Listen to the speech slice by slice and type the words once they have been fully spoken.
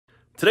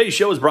Today's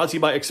show is brought to you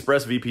by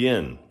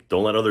ExpressVPN.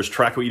 Don't let others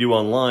track what you do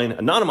online.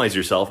 Anonymize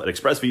yourself at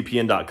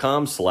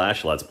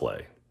expressvpn.com/let's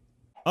play.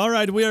 All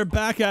right, we are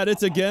back at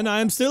it again. I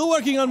am still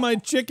working on my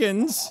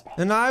chickens.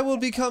 And I will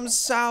become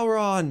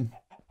Sauron.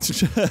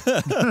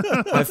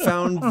 I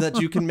found that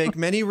you can make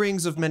many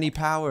rings of many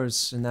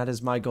powers, and that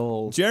is my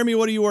goal. Jeremy,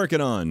 what are you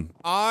working on?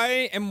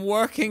 I am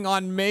working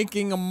on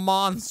making a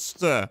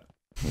monster.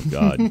 Oh,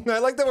 God. I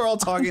like that we're all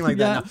talking like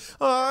that now.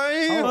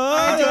 I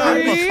must I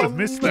have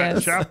missed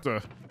that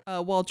chapter.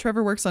 While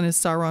Trevor works on his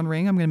Sauron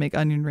ring, I'm gonna make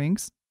onion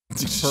rings.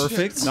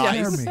 Perfect.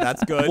 Nice.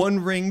 That's good.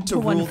 One ring to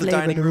One rule the flavor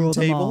dining to room rule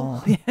them table.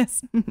 all.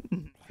 Yes.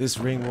 This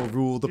ring will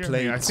rule the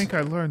Jeremy, plate. I think I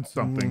learned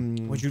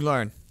something. What'd you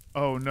learn?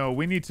 Oh no,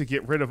 we need to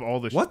get rid of all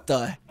this. What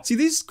the? See,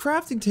 these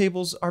crafting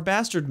tables are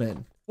bastard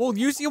men. Well,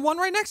 use the one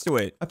right next to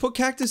it. I put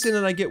cactus in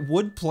and I get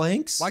wood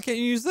planks. Why can't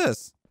you use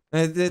this?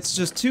 It's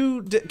just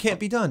can't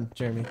be done,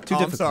 Jeremy. Too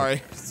I'm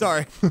difficult.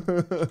 sorry.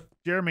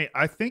 Jeremy,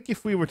 I think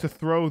if we were to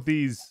throw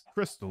these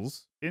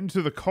crystals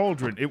into the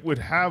cauldron, it would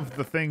have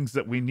the things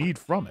that we need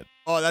from it.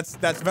 Oh, that's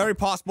very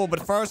possible.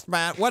 But first,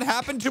 Matt, what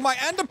happened to my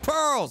ender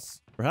pearls?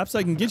 Perhaps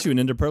I can get you an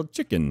ender pearl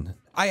chicken.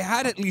 I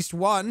had at least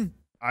one.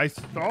 I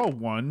saw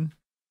one.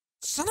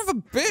 Son of a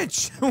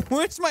bitch!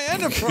 Where's my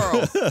ender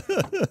pearl?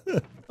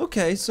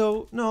 Okay,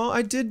 so no,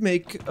 I did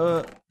make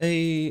a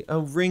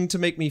ring to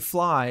make me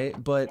fly,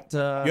 but You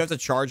have to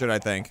charge it, I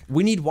think.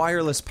 we need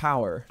wireless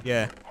power.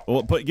 Yeah.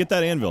 Well, get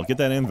that anvil. Get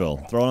that anvil.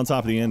 Throw it on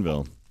top of the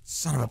anvil.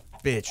 Son of a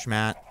bitch,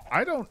 Matt.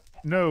 I don't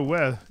know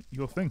where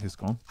your thing has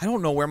gone. I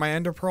don't know where my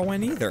ender pearl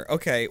went either.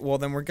 Okay, well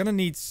then we're gonna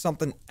need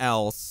something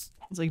else.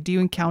 It's like, do you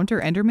encounter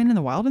Enderman in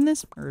the wild in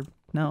this, or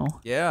no?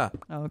 Yeah.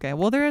 Oh, okay.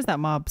 Well, there is that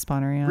mob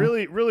spawner. Yeah.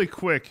 Really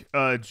quick,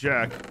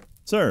 Jack.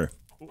 Sir.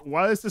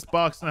 Why does this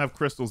box not have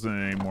crystals in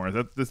it anymore?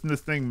 Doesn't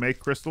this thing make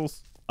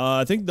crystals?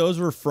 I think those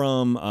were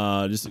from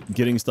just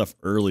getting stuff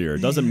earlier.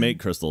 It doesn't make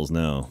crystals,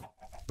 no.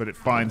 But it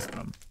finds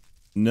them.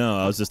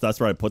 No, that's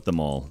where I put them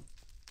all.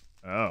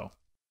 Oh.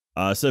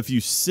 So if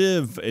you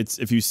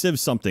sieve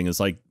something, it's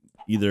like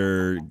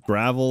either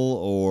gravel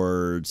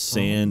or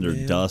sand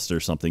or dust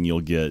or something,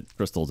 you'll get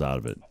crystals out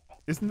of it.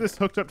 Isn't this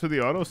hooked up to the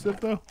auto sieve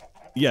though?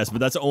 Yes, but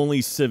that's only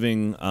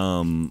sieving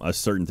a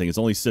certain thing. It's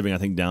only sieving, I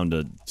think, down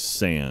to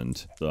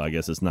sand. So I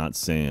guess it's not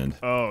sand.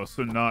 Oh,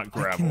 so not I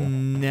gravel.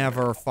 can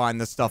never find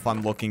the stuff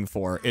I'm looking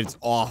for. It's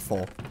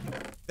awful.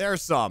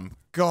 There's some.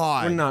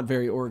 God. We're not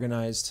very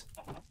organized.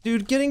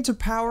 Dude, getting to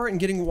power and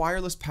getting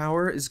wireless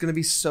power is gonna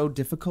be so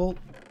difficult.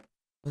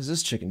 What is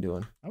this chicken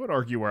doing? I would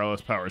argue wireless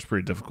power is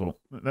pretty difficult.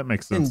 That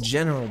makes In sense.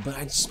 general, but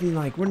I just mean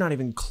like, we're not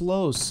even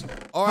close.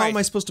 All How right. am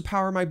I supposed to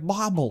power my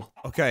bobble?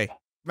 Okay,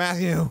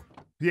 Matthew.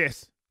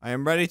 Yes. I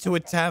am ready to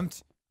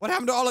attempt. What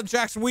happened to all of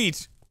Jack's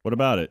wheat? What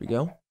about it? Here we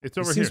go. It's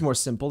This over seems here. more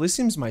simple. This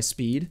seems my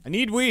speed. I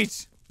need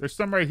wheat. There's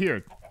some right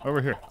here. Over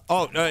here.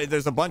 Oh,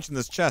 there's a bunch in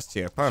this chest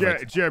here.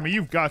 Perfect. Jeremy,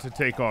 you've got to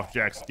take off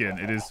Jack's skin.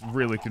 It is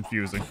really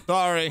confusing.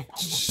 Sorry.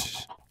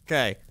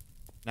 Okay.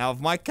 Now,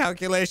 if my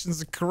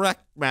calculations are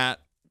correct,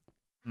 Matt,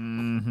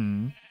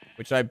 Mm-hmm.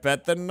 which I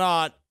bet they're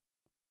not,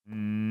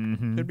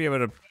 Mm-hmm. should be able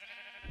to.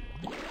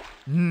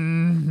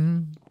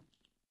 Mm-hmm.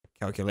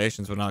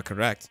 Calculations were not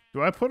correct.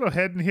 Do I put a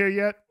head in here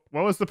yet?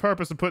 What was the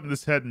purpose of putting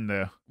this head in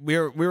there? We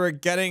were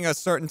getting a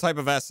certain type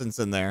of essence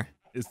in there.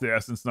 Is the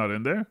essence not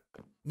in there?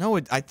 No,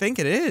 I think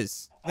it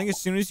is. I think as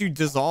soon as you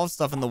dissolve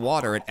stuff in the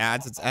water, it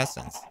adds its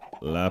essence.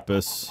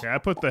 Lapis. Okay, I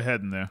put the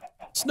head in there.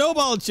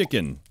 Snowball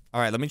chicken.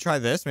 All right, let me try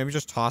this. Maybe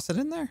just toss it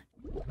in there.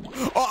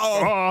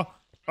 Uh-oh.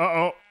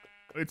 Uh-oh.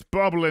 It's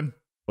bubbling.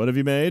 What have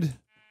you made?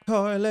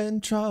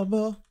 Toilet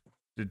trouble.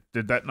 Did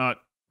that not...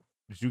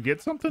 Did you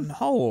get something?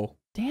 No.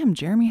 Damn,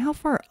 Jeremy, how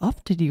far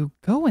up did you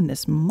go in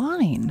this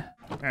mine?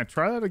 Yeah,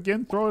 try that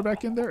again. Throw it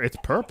back in there. It's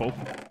purple.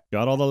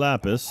 Got all the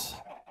lapis.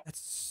 That's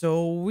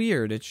so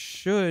weird. It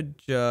should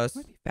just...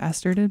 Might be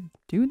faster to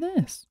do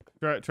this.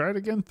 Try it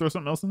again. Throw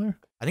something else in there.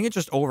 I think it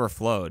just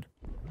overflowed.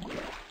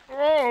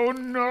 Oh,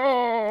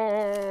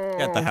 no.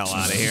 Get the hell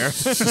out of here.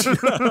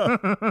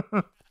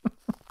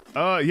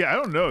 Yeah, I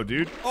don't know,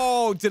 dude.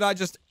 Oh, did I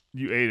just...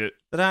 You ate it.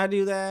 Did I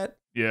do that?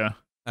 Yeah.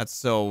 That's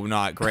so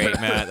not great,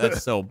 Matt.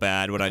 That's so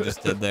bad what I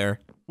just did there.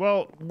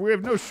 Well, we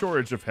have no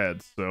shortage of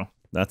heads, so.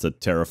 That's a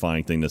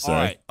terrifying thing to say. All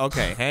right.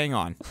 Okay, hang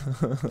on.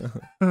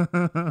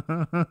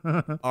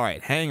 All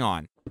right, hang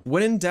on.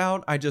 When in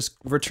doubt, I just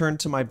return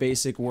to my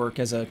basic work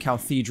as a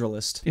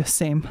cathedralist. Yeah,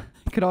 same.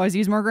 Could always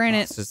use more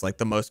granite. It's just like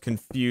the most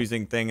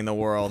confusing thing in the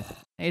world.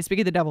 Hey, speak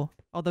of the devil.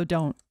 Although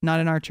don't.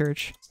 Not in our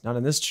church. It's not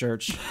in this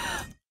church.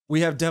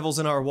 We have devils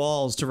in our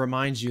walls to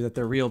remind you that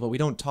they're real, but we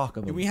don't talk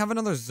of Do them. we have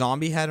another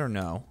zombie head or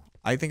no?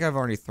 I think I've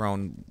already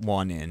thrown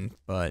one in,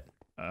 but...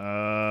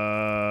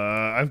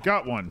 I've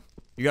got one.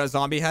 You got a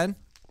zombie head?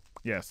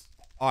 Yes.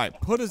 All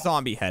right, put a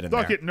zombie head in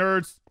Suck there. it,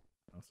 nerds.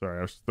 Oh, sorry,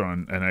 I was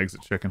throwing an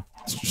exit chicken.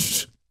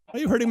 Why are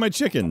you hurting my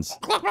chickens?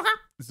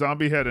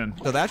 Zombie head in.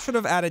 So that should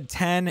have added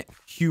 10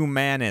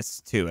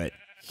 humanists to it.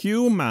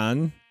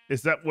 Human.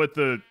 Is that what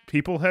the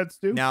people heads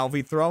do? Now, if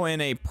we throw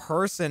in a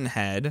person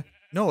head...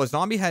 No, a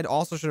zombie head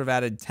also should have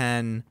added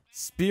 10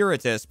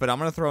 spiritists, but I'm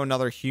going to throw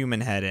another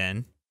human head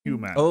in.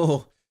 human.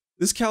 Oh,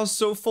 this cow's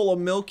so full of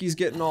milk, he's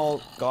getting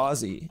all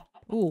gauzy.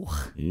 Ooh.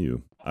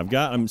 Ew.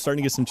 I'm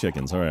starting to get some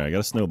chickens. All right, I got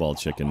a snowball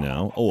chicken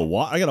now. Oh,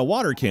 I got a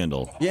water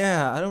candle.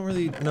 Yeah, I don't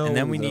really know. And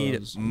then we need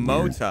those.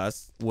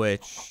 motus,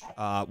 which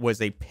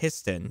was a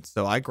piston.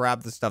 So I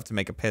grabbed the stuff to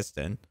make a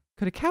piston.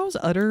 Could a cow's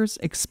udders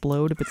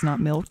explode if it's not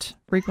milked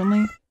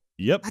frequently?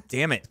 Yep. God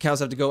damn it.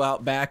 Cows have to go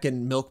out back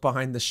and milk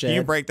behind the shed. Can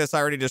you break this? I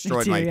already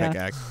destroyed too, my yeah.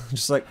 pickaxe.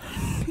 Just like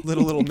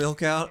little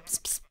milk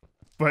out.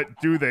 But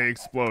do they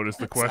explode is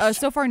the question.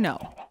 So far, no.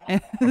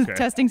 Okay.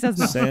 Testing says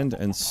no. Sand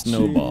and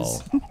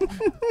snowball.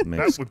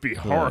 That would be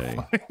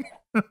horrifying.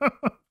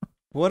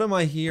 What am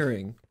I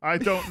hearing? I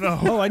don't know.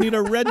 Oh, I need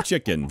a red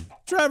chicken.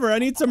 Trevor, I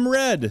need some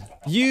red.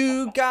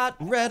 You got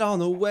red on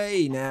the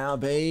way now,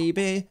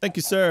 baby. Thank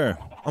you, sir.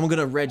 I'm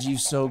gonna red you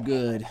so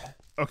good.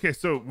 Okay,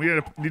 so we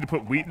need to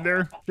put wheat in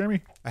there,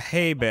 Jeremy? A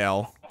hay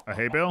bale. A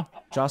hay bale?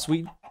 Joss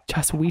Wheat.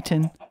 Joss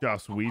Wheaton.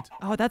 Just wheat.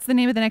 Oh, that's the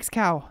name of the next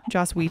cow.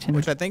 Joss Wheaton.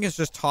 Which I think is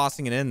just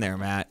tossing it in there,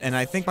 Matt. And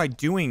I think by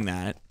doing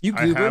that... You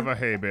I goober. have a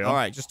hay bale. All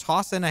right, just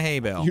toss in a hay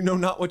bale. You know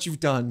not what you've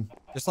done.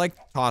 Just like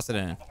toss it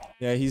in.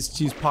 Yeah,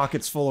 he's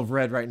pockets full of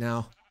red right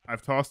now.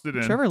 I've tossed it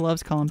in. Trevor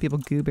loves calling people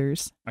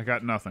goobers. I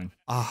got nothing.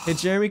 Hey,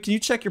 Jeremy, can you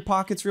check your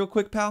pockets real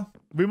quick, pal?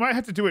 We might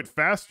have to do it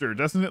faster,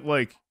 doesn't it?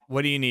 Like,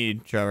 What do you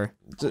need, Trevor?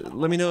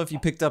 Let me know if you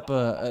picked up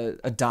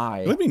a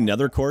die. Would it be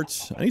nether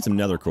quartz? I need some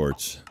nether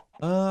quartz.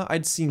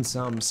 I'd seen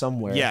some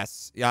somewhere.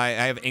 Yes. Yeah, I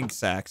have ink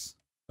sacks.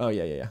 Oh,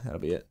 yeah. That'll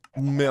be it.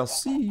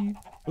 Merci.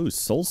 Ooh,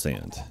 soul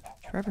sand.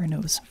 Trevor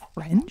knows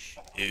French.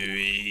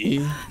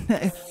 Depends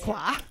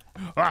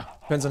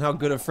on how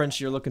good of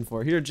French you're looking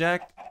for. Here,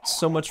 Jack.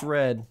 So much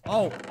red.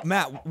 Oh,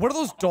 Matt, what are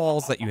those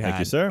dolls that you had? Thank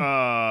you,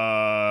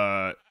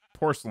 sir.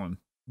 porcelain.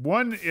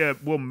 One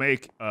will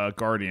make a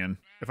guardian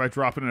if I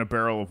drop it in a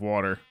barrel of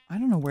water. I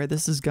don't know where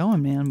this is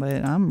going, man,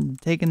 but I'm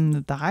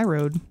taking the high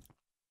road.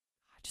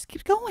 Just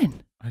keep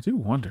going. I do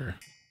wonder.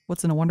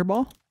 What's in a Wonder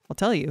Ball? I'll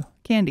tell you.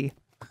 Candy.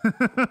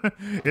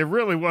 It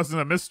really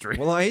wasn't a mystery.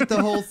 Well, I ate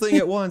the whole thing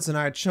at once, and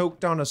I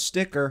choked on a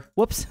sticker.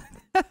 Whoops.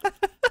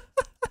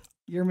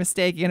 Your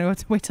mistake. You know,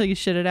 wait till you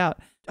shit it out.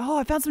 Oh,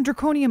 I found some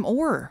draconium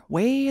ore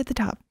way at the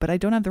top, but I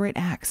don't have the right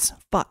axe.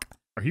 Fuck.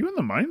 Are you in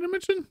the mine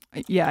dimension?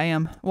 Yeah, I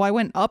am. Well, I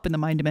went up in the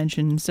mine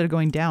dimension instead of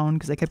going down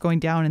because I kept going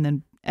down and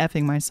then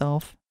effing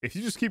myself. If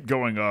you just keep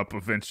going up,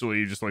 eventually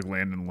you just like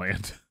land and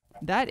land.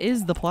 That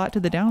is the plot to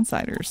the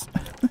Downsiders.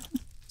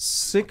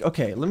 Sick.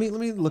 Okay, let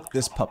me look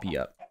this puppy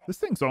up. This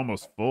thing's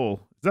almost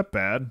full. Is that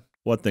bad?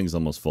 What thing's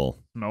almost full?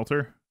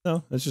 Smelter?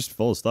 No, it's just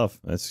full of stuff.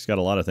 It's got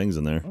a lot of things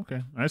in there.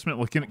 Okay. I just meant,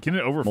 like, can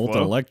it overflow?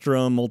 Molten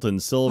electrum, molten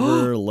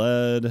silver,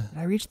 lead, Did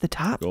I reach the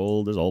top?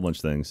 gold. There's a whole bunch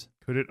of things.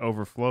 Could it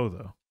overflow,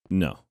 though?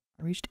 No.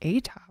 I reached a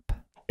top.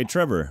 Hey,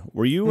 Trevor,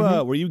 were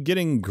you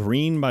getting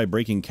green by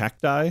breaking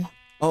cacti?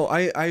 Oh,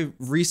 I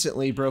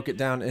recently broke it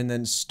down and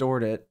then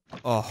stored it.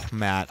 Oh,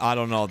 Matt, I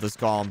don't know if this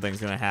golem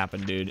thing's gonna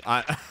happen, dude.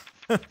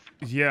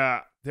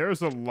 Yeah,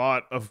 there's a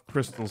lot of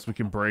crystals we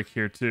can break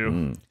here,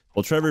 too.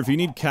 Well, Trevor, if you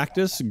need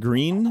cactus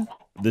green,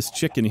 this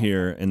chicken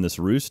here in this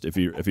roost, if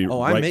you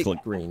Oh, I right make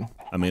click, green.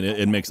 I mean,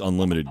 it makes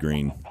unlimited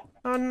green.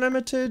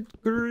 Unlimited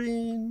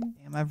green.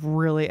 Damn, I've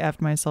really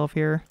effed myself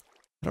here.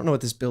 I don't know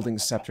what this building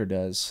scepter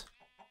does.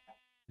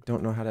 I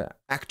don't know how to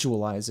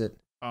actualize it.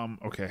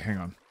 Okay, hang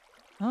on.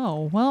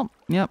 Oh, well,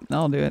 yep,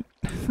 I'll do it.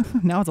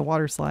 Now it's a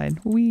water slide.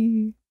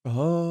 Whee.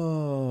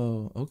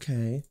 Oh,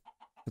 okay.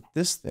 Put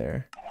this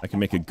there. I can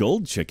make a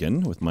gold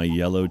chicken with my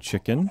yellow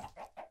chicken.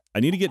 I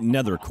need to get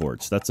nether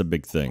quartz. That's a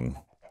big thing.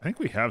 I think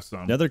we have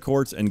some. Nether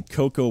quartz and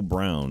cocoa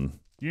brown.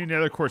 You need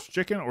nether quartz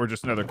chicken or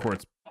just nether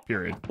quartz,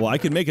 period? Well, I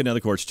could make a nether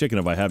quartz chicken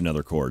if I have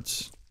nether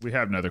quartz. We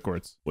have nether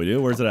quartz. We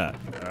do? Where's it at?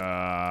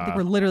 I think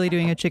we're literally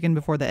doing a chicken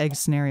before the egg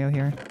scenario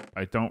here.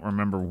 I don't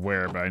remember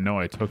where, but I know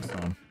I took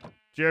some.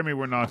 Jeremy,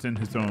 we're not in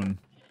his own.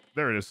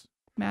 There it is.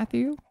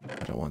 Matthew,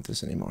 I don't want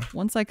this anymore.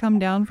 once I come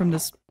down from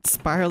this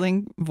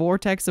spiraling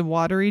vortex of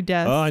watery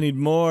death, Oh, I need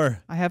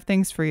more. I have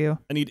things for you.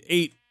 I need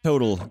 8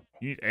 total.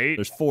 You need 8?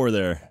 There's 4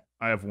 there.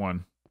 I have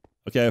 1.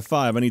 Okay, I have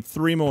 5. I need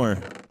 3 more.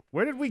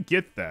 Where did we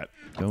get that?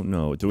 Don't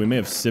know. We may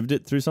have sieved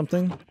it through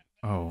something?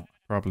 Oh,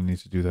 probably need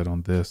to do that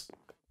on this.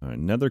 All right,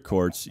 nether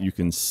quartz. You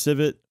can sieve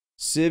it.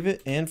 Sieve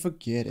it and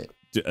forget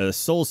it.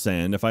 Soul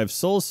sand. If I have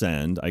soul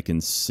sand, I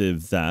can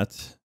sieve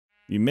that.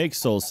 You make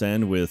soul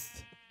sand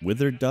with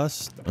wither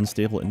dust,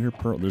 unstable ender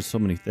pearl. There's so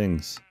many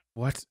things.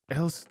 What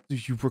else do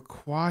you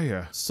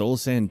require? Soul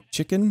sand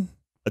chicken?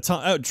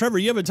 Trevor,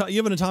 you have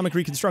an atomic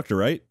reconstructor,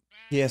 right?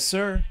 Yes,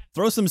 sir.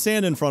 Throw some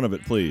sand in front of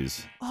it,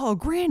 please. Oh,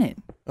 granite.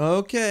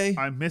 Okay.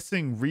 I'm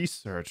missing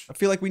research. I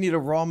feel like we need a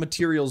raw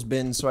materials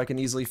bin so I can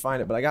easily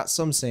find it, but I got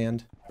some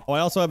sand. Oh,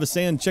 I also have a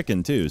sand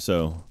chicken, too,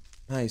 so...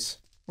 Nice.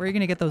 Where are you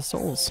going to get those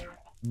souls?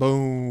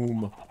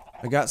 Boom.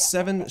 I got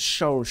 7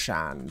 show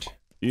sand.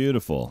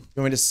 Beautiful.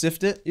 You want me to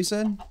sift it, you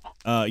said?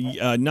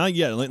 Not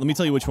yet. Let me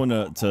tell you which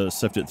one to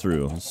sift it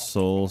through.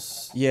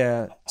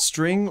 Yeah.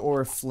 String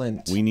or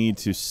flint? We need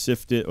to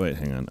sift it. Wait,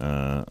 hang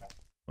on.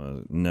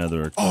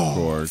 Nether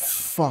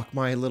quartz. Fuck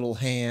my little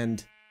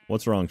hand.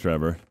 What's wrong,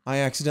 Trevor? I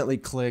accidentally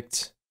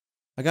clicked.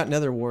 I got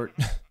nether wart.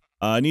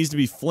 It needs to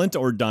be flint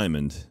or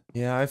diamond.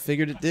 Yeah, I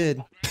figured it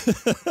did.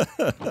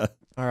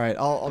 All right,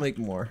 I'll make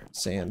more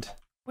sand.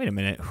 Wait a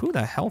minute. Who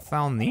the hell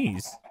found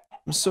these?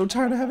 I'm so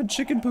tired of having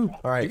chicken poop.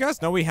 All right. You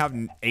guys know we have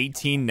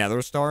 18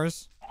 nether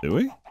stars? Do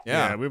we?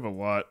 Yeah, we have a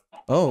lot.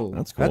 Oh,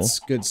 That's cool. That's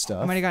good I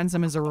stuff. might have gotten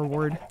some as a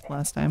reward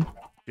last time.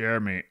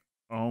 Jeremy.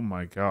 Oh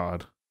my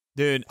god.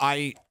 Dude,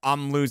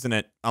 I'm losing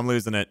it. I'm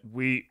losing it.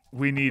 We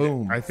need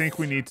Boom. I think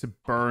we need to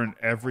burn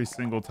every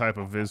single type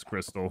of Viz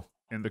crystal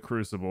in the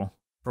crucible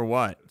For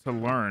what? to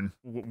learn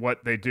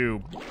what they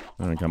do.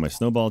 I got my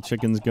snowball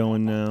chickens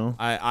going now.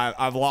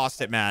 I've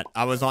lost it, Matt.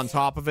 I was on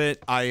top of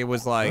it. I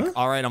was like,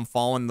 all right, I'm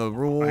following the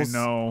rules. I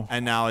know.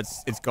 And now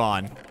it's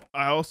gone.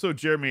 I also,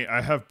 Jeremy,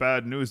 I have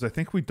bad news. I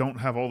think we don't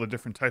have all the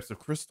different types of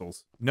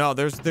crystals. No,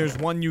 there's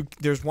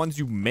ones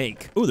you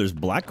make. Ooh, there's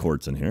black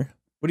quartz in here.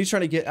 What are you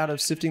trying to get out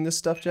of sifting this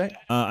stuff, Jack?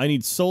 I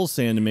need soul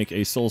sand to make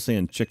a soul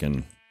sand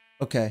chicken.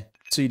 Okay,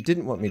 so you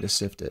didn't want me to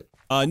sift it.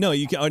 No,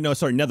 you can. Oh no,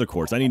 sorry, nether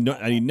quartz. I need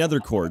nether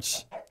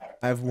quartz.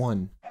 I have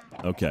 1.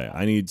 Okay,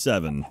 I need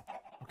 7.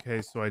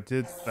 Okay, so I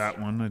did that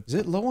one. Is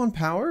it low on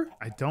power?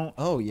 I don't.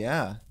 Oh,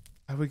 yeah.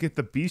 I would get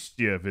the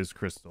Beastia Viz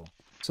crystal.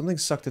 Something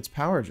sucked its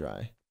power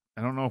dry.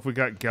 I don't know if we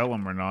got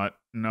Gellum or not.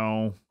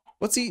 No.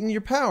 What's eating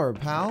your power,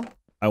 pal?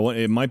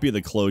 It might be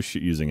the cloche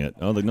using it.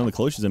 Oh, no, the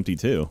cloche is empty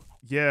too.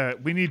 Yeah,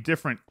 we need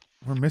different.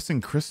 We're missing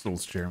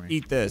crystals, Jeremy.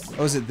 Eat this.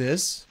 Oh, is it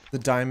this? The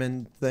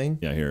diamond thing?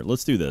 Yeah, here.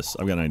 Let's do this.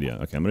 I've got an idea.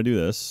 Okay, I'm gonna do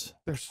this.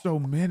 There's so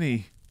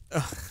many.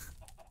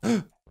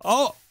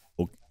 Oh,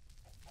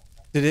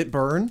 Did it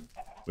burn?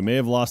 we may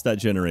have lost that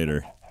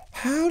generator.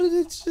 How did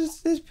it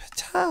just...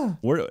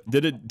 Where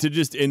did it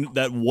just in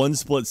that one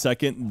split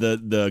second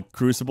the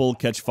crucible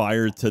catch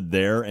fire to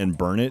there and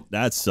burn it?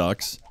 That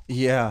sucks.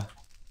 Yeah.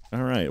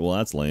 All right, well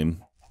that's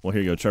lame. Well,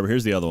 here you go, Trevor.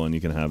 Here's the other one.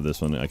 You can have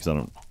this one because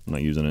I'm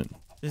not using it.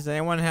 Does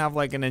anyone have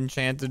like an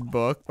enchanted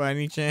book by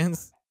any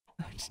chance?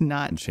 It's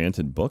not.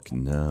 Enchanted book?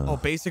 No. Oh,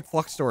 basic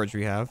flux storage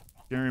we have.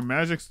 Jeremy,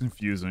 magic's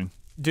confusing.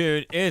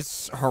 Dude,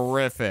 it's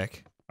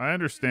horrific. I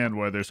understand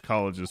why there's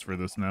colleges for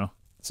this now.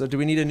 So do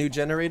we need a new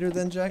generator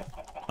then, Jack?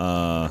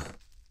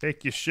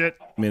 Take your shit.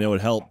 I mean, it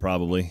would help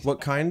probably. What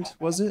kind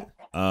was it?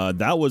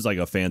 That was like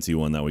a fancy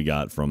one that we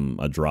got from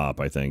a drop,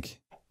 I think.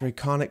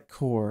 Draconic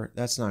core.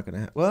 That's not gonna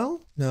happen.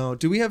 Well, no.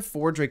 Do we have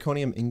 4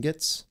 draconium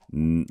ingots?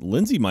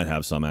 Lindsay might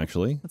have some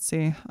actually. Let's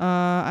see.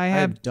 I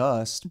have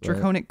dust. but-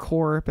 draconic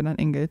core, but not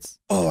ingots.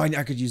 Oh, I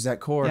could use that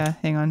core. Yeah,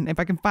 hang on. If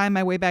I can find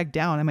my way back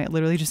down, I might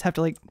literally just have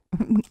to like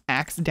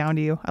axe down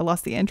to you. I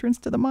lost the entrance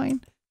to the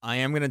mine. I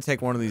am gonna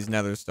take one of these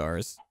nether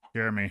stars.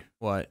 Jeremy,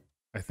 What?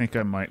 I think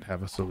I might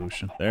have a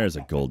solution. There's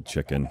a gold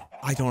chicken.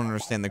 I don't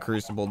understand the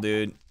crucible,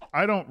 dude.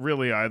 I don't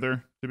really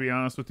either, to be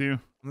honest with you.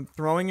 I'm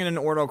throwing in an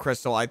ordo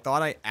crystal. I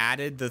thought I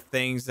added the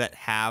things that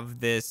have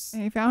this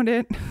I found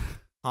it.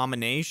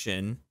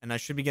 combination, and I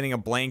should be getting a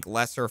blank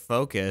lesser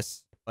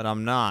focus, but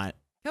I'm not.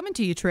 Coming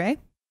to you, Trey.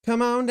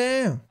 Come on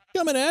down.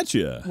 Coming at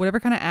you. Whatever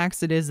kind of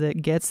axe it is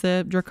that gets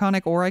the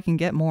draconic ore, I can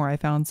get more. I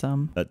found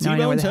some. That Now I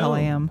know where the T-bone hell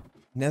I toe. am.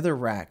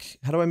 Netherrack.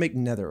 How do I make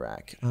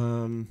netherrack?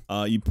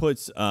 You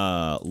put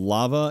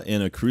lava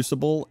in a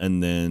crucible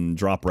and then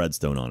drop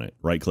redstone on it.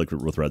 Right click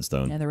with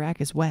redstone. Yeah, the rack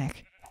is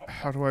whack.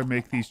 How do I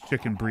make these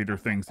chicken breeder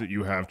things that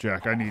you have,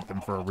 Jack? I need them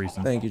for a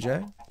reason. Thank you,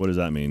 Jack. What does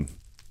that mean?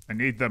 I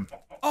need them.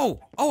 Oh,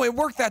 it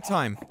worked that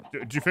time.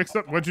 Did you fix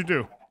that? What'd you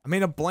do? I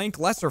made a blank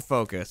lesser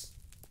focus.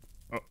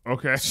 Oh,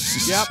 okay.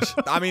 Yep.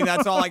 I mean,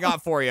 that's all I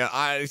got for you.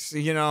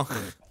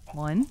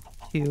 1,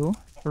 2,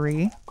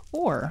 3,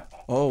 4.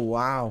 Oh,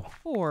 wow.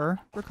 4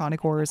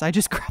 draconic ores. I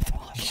just grabbed them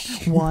all.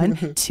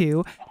 1,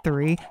 2,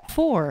 3,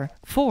 4.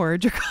 4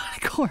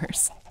 draconic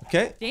ores.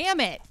 Okay. Damn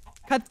it.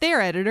 Cut there,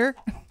 editor.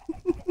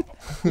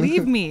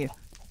 Leave me.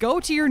 Go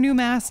to your new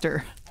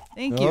master.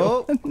 Thank you.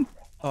 Oh,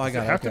 I Does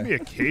got it have it. to be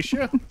Okay.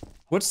 acacia?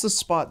 What's the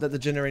spot that the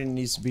generator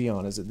needs to be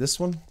on? Is it this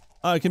one?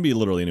 It can be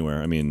literally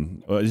anywhere. I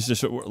mean, it's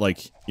just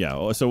like,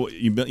 yeah. So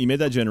you made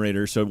that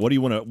generator. So what do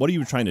you want to? What are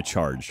you trying to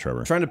charge,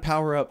 Trevor? Trying to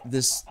power up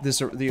the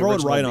Throw it original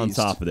right on beast.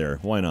 top of there.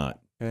 Why not?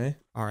 Okay.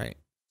 All right.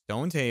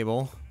 Stone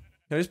table.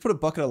 Can I just put a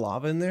bucket of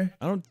lava in there?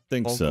 I don't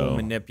think Vocal so.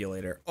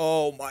 manipulator.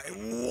 Oh my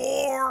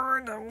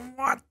lord!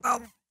 What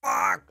the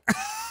fuck?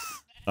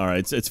 All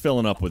right, it's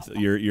filling up with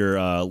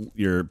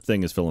your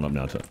thing is filling up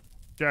now. So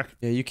Jack,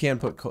 Yeah, you can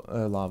put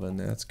lava in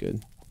there. That's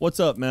good. what's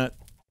up, Matt?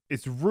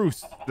 it's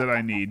roost that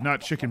I need,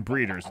 not chicken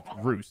breeders.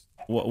 It's roost.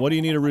 What do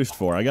you need a roost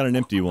for? I got an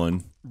empty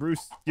one.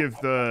 Roost give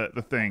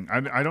the thing.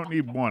 I don't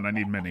need one. I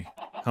need many.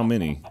 How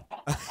many?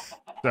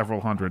 Several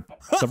hundred.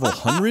 Several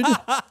hundred?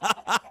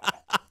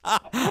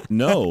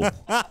 No.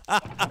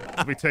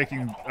 I'll be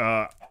taking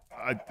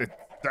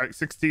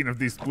 16 of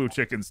these blue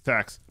chickens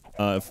tax.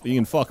 You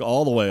can fuck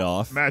all the way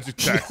off. Magic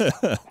tax.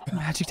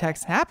 Magic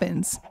text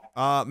happens.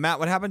 Matt,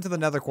 what happened to the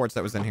nether quartz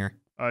that was in here?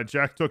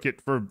 Jack took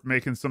it for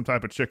making some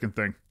type of chicken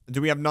thing.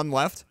 Do we have none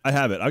left? I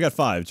have it. I got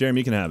 5. Jeremy,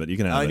 you can have it. You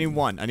can have I it. need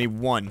one. I need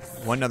one.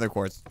 One nether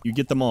quartz. You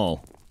get them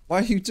all. Why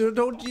you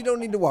don't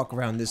need to walk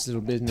around this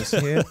little business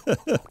here?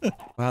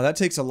 Wow, that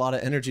takes a lot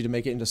of energy to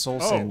make it into soul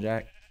sand,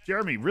 Jack.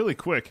 Jeremy, really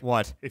quick.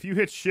 What? If you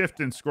hit shift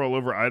and scroll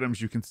over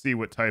items, you can see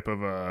what type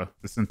of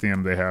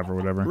Syntheum they have or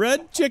whatever.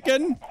 Red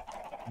chicken.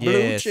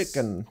 Blue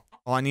chicken.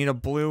 Oh, I need a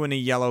blue and a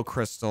yellow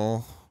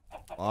crystal.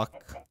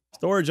 Fuck.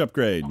 Storage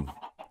upgrade.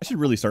 I should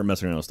really start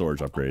messing around with storage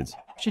upgrades.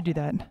 Should do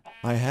that.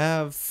 I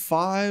have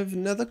 5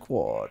 nether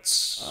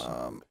quartz.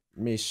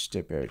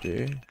 Mr.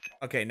 Birdie.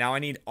 Okay, now I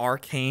need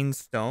arcane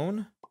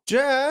stone.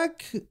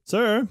 Jack!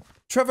 Sir.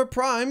 Trevor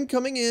Prime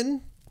coming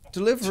in.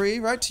 Delivery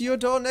right to your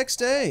door next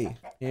day.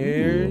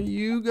 Here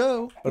you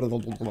go.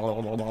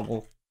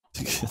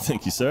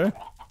 Thank you, sir.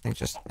 I think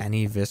just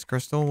any vis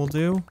crystal will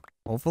do.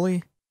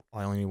 Hopefully. Oh,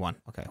 I only need 1.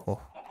 Okay,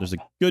 cool. There's a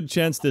good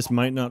chance this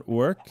might not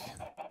work.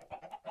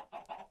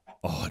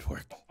 Oh, it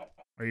worked.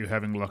 Are you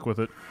having luck with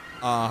it?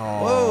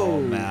 Oh,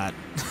 Whoa. Matt.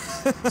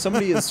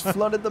 Somebody has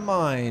flooded the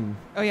mine.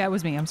 Oh yeah, it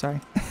was me. I'm sorry.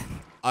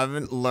 I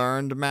haven't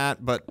learned,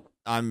 Matt, but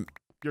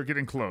You're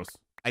getting close.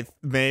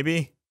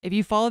 maybe. If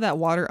you follow that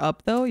water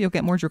up, though, you'll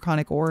get more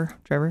draconic ore,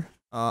 Trevor.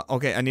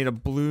 Okay, I need a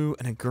blue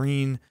and a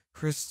green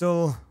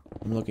crystal.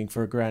 I'm looking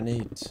for a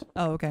granite.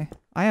 Oh, okay.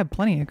 I have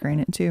plenty of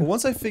granite, Well, too.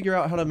 once I figure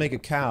out how to make a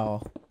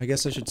cow, I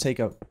guess I should take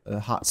a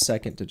hot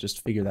second to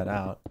just figure that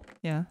out.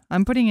 Yeah.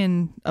 I'm putting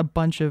in a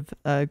bunch of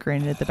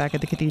granite at the back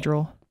of the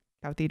cathedral.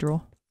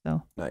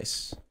 So.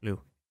 Nice. Blue.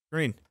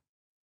 Green.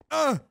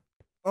 Oh.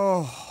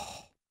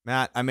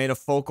 Matt, I made a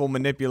focal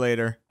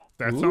manipulator.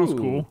 That sounds Ooh.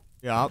 cool.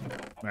 Yup.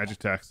 Magic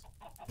tax.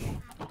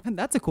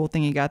 That's a cool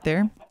thing you got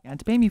there. You had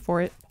to pay me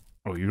for it.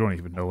 Oh, you don't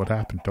even know what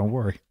happened. Don't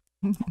worry.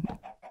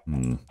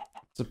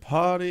 It's a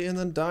party in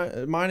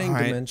the mining All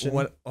right, dimension.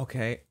 What?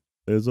 Okay.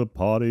 There's a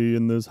party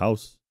in this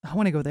house. I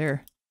want to go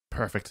there.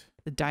 Perfect.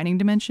 The dining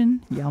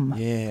dimension? Yum.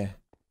 Yeah.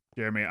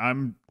 Jeremy,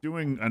 I'm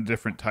doing a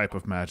different type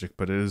of magic,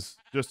 but it is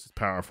just as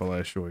powerful, I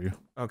assure you.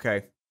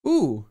 Okay.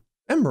 Ooh,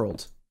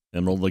 emerald.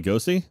 Emerald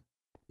Legosi?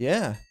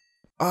 Yeah.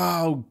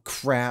 Oh,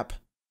 crap.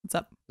 What's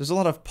up? There's a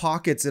lot of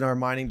pockets in our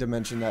mining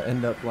dimension that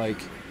end up like,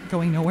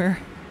 Going nowhere?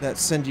 that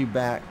send you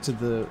back to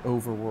the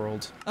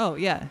overworld. Oh,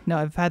 yeah. No,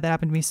 I've had that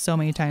happen to me so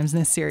many times in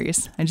this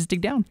series. I just dig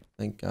down.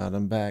 Thank God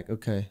I'm back.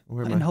 Okay.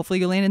 Where am And I? hopefully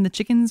you'll land in the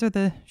chickens or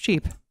the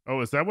sheep.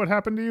 Oh, is that what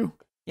happened to you?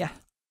 Yeah.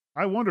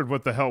 I wondered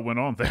what the hell went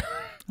on there.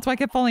 That's why I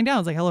kept falling down. I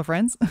was like, hello,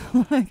 friends.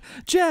 Like,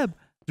 Jeb.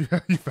 You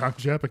found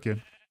Jeb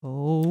again.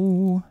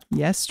 Oh,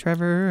 yes,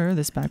 Trevor.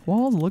 This back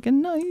wall's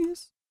looking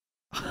nice.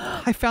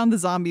 I found the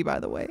zombie, by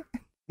the way.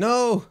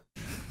 No!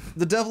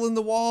 The devil in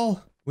the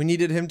wall! We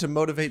needed him to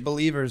motivate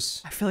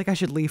believers. I feel like I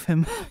should leave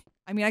him.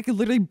 I mean, I could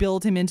literally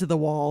build him into the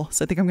wall,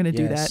 so I think I'm going to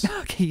do Yes. that.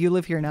 Okay, you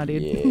live here now,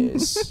 dude.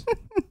 Yes.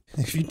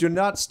 If you do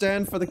not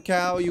stand for the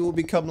cow, you will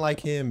become like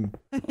him.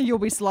 You'll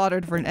be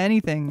slaughtered for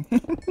anything.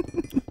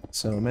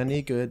 So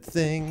many good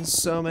things,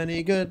 so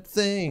many good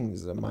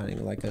things. I'm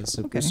mining like a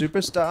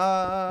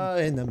superstar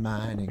in the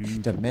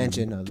mining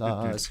dimension of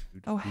laws.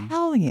 Oh,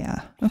 hell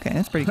yeah. Okay,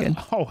 that's pretty good.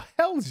 Oh,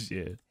 hell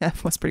yeah.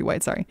 That was pretty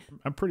white, sorry.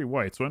 I'm pretty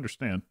white, so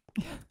understand.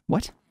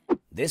 What?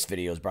 This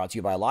video is brought to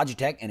you by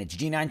Logitech and its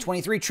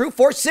G923 True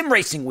Force Sim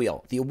Racing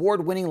Wheel. The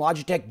award-winning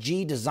Logitech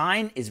G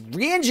design is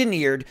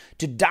re-engineered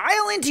to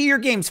dial into your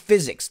game's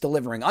physics,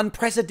 delivering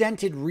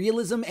unprecedented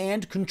realism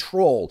and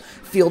control.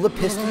 Feel the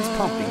pistons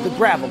pumping, the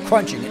gravel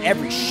crunching, and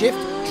every shift,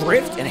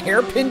 drift, and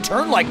hairpin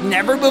turn like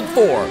never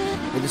before.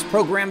 With this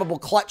programmable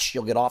clutch,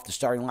 you'll get off the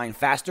starting line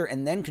faster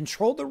and then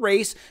control the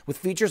race with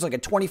features like a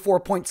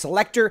 24-point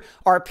selector,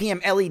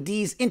 RPM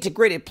LEDs,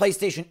 integrated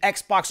PlayStation,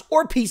 Xbox,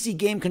 or PC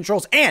game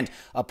controls, and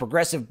a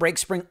progressive brake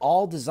spring,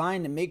 all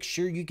designed to make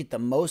sure you get the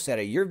most out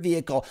of your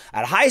vehicle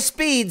at high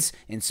speeds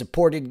in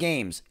supported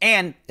games.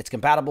 And it's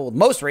compatible with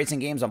most racing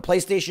games on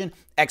PlayStation,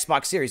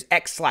 Xbox Series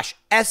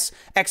X/S,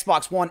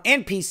 Xbox One,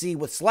 and PC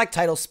with select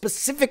titles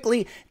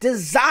specifically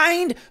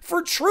designed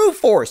for True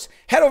Force.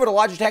 Head over to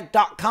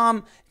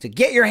Logitech.com to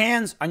get your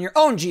hands on your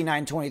own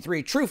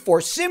G923 True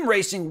Force Sim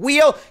Racing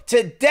Wheel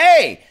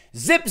today.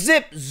 Zip,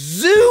 zip,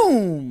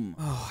 zoom.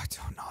 Oh, I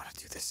don't know how to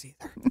do this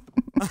either.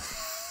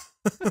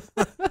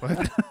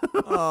 What?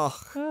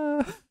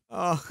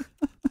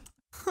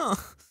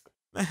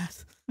 Man.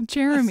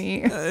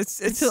 Jeremy.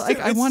 It's Like,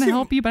 I want to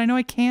help you, but I know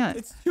I can't.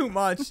 It's too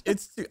much.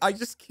 I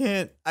just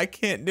can't. I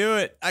can't do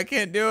it. I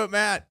can't do it,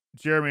 Matt.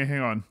 Jeremy, hang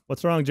on.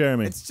 What's wrong,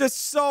 Jeremy? It's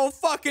just so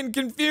fucking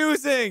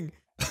confusing.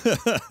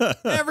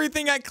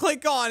 Everything I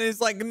click on is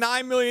like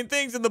 9 million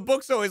things, and the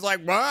book's always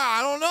like, well,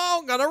 I don't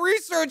know, gotta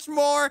research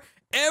more.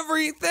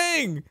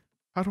 Everything.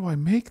 How do I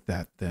make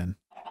that then?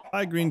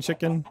 Hi, green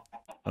chicken.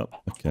 Oh,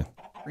 okay.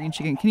 Green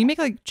chicken. Can you make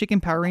like chicken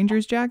Power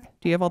Rangers, Jack?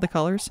 Do you have all the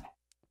colors?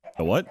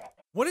 The what?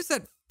 What is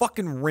that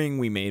fucking ring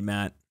we made,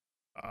 Matt?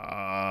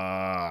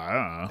 I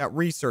don't know. That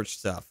research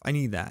stuff. I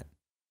need that.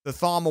 The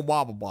thama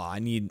wobble blah. I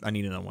need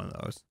another one of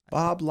those.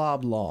 Blah, blah,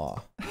 blah.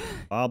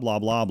 Blah, blah,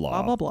 blah,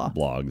 blah. Blah, blah, blah.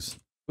 Blogs.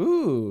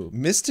 Ooh,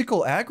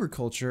 mystical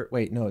agriculture.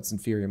 Wait, no, it's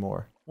inferior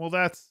more. Well,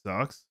 that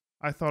sucks.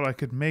 I thought I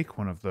could make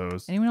one of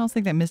those. Anyone else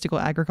think that mystical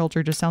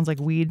agriculture just sounds like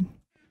weed?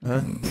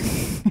 Huh?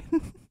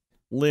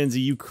 Lindsay,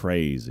 you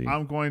crazy.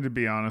 I'm going to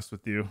be honest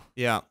with you.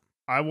 Yeah.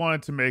 I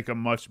wanted to make a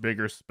much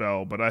bigger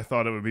spell, but I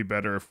thought it would be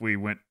better if we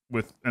went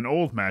with an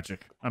old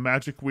magic, a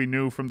magic we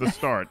knew from the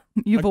start.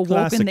 You've A awoken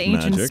classic the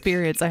ancient magic.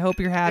 spirits. I hope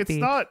you're happy.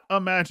 It's not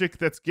a magic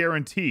that's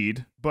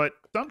guaranteed, but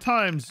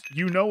sometimes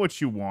you know what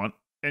you want,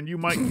 and you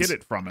might get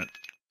it from it.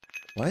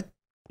 What?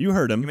 You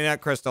heard Give him. me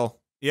that crystal.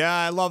 Yeah,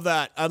 I love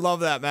that. I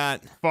love that,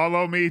 Matt.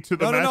 Follow me to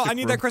the No, magic I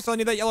need room. that crystal. I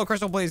need that yellow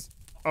crystal, please.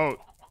 Oh,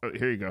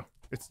 here you go.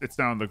 It's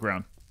down on the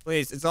ground.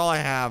 Please, it's all I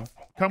have.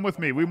 Come with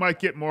me. We might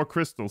get more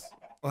crystals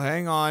Well,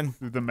 hang on.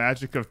 through the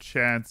magic of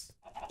chance.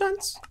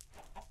 Dance.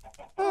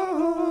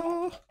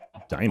 Oh.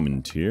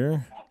 Diamond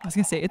tier. I was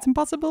gonna say it's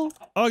impossible.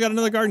 Oh, I got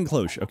another garden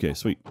cloche. Okay,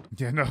 sweet.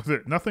 Yeah, no,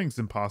 nothing's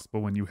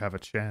impossible when you have a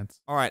chance.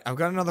 All right, I've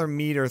got another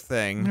meter I'm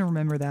thing. gonna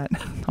remember that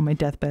on my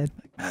deathbed.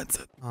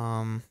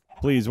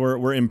 Please,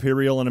 we're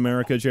Imperial in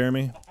America,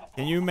 Jeremy.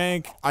 Can you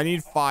make? I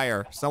need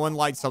fire. Someone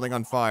light something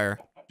on fire.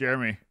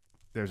 Jeremy,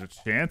 there's a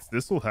chance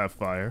this will have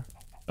fire.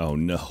 Oh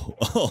no.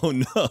 Oh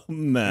no, You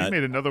Matt.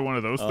 made another one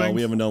of those Oh, things?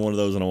 we haven't done one of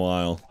those in a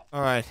while.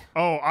 All right.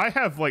 Oh, I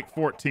have like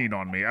 14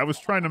 on me. I was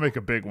trying to make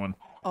a big one.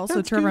 Also,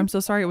 That's Trevor, good. I'm so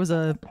sorry it was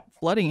a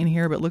flooding in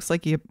here, but it looks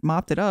like you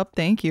mopped it up.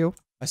 Thank you.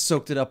 I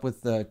soaked it up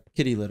with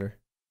kitty litter.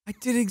 I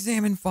did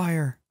examine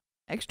fire.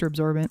 Extra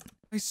absorbent.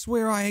 I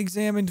swear I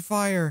examined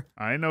fire.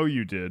 I know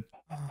you did.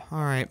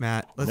 All right,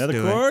 Matt. Let's Another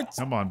do it. quartz.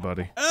 Come on,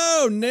 buddy.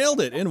 Oh, nailed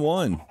it in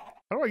one.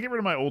 How do I get rid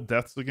of my old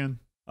deaths again?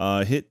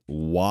 Hit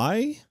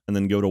Y and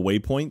then go to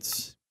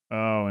waypoints.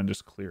 Oh, and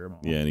just clear them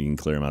all. Yeah, and you can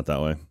clear them out that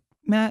way.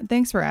 Matt,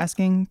 thanks for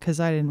asking, because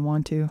I didn't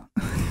want to.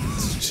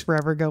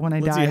 Forever ago when I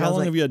Lindsay, died. I how was long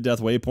like, have you had death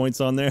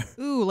waypoints on there?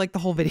 ooh, like the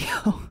whole video.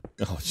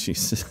 Oh,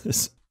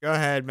 Jesus. Go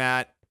ahead,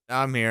 Matt.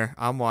 I'm here.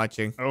 I'm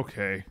watching.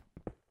 Okay.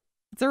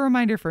 It's a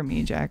reminder for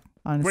me, Jack,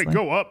 honestly. Wait,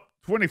 go up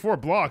 24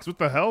 blocks. What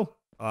the hell?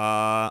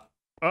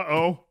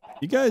 Uh-oh.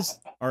 You guys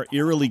are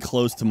eerily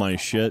close to my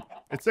shit.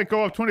 It said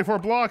go up 24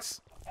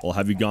 blocks. Well,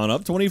 have you gone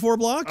up 24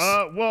 blocks?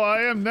 Well,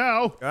 I am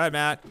now. Go ahead,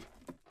 Matt.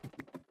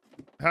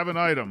 Have an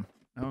item.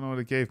 I don't know what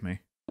it gave me.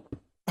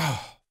 I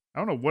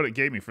don't know what it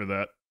gave me for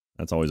that.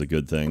 That's always a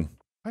good thing.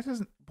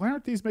 Why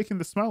aren't these making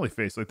the smiley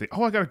face like they?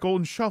 Oh, I got a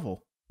golden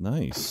shovel.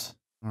 Nice.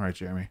 All right,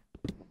 Jeremy.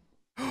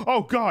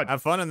 Oh God,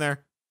 Have fun in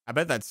there. I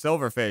bet that's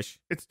silverfish.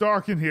 it's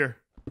dark in here.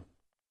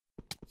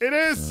 It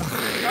is.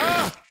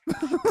 Ah!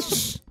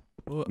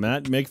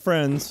 Matt, make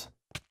friends.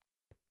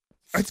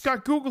 It's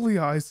got googly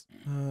eyes.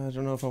 I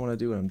don't know if I want to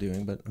do what I'm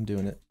doing, but I'm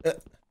doing it.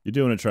 You're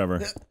doing it,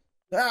 Trevor.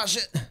 Ah,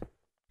 shit.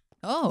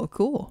 Oh,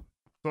 cool.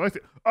 So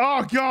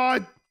oh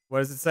God, What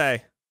does it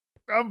say?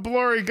 I'm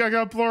blurry. I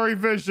got blurry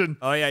vision.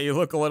 Oh, yeah, you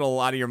look a little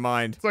out of your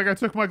mind. It's like I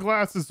took my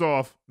glasses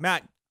off.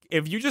 Matt,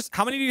 if you just...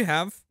 How many do you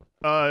have?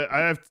 I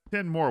have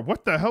 10 more.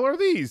 What the hell are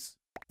these?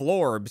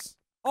 Florbs.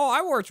 Oh,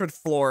 I worked with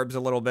florbs a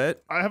little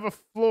bit. I have a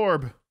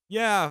florb.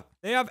 Yeah,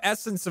 they have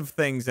essence of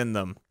things in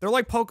them. They're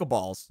like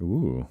Pokeballs.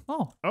 Ooh.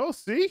 Oh, Oh,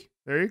 see?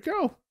 There you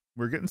go.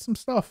 We're getting some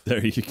stuff.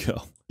 There you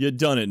go. You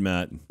done it,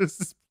 Matt.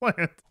 This is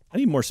planned. I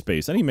need more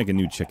space. I need to make a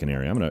new chicken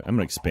area. I'm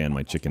gonna expand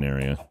my chicken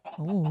area.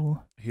 oh.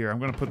 Here, I'm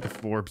gonna put the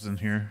florbs in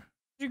here.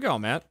 Where'd you go,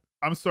 Matt?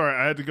 I'm sorry,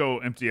 I had to go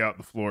empty out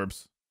the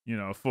florbs. You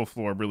know, a full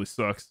florb really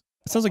sucks.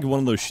 It sounds like one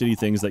of those shitty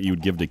things that you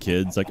would give to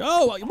kids. Like,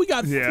 oh, we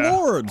got Yeah.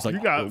 florbs. Like,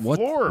 You got what?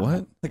 florb.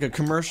 What? Like a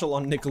commercial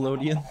on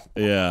Nickelodeon.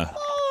 Yeah.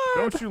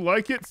 Don't you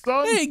like it,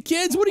 son? Hey,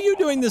 kids, what are you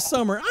doing this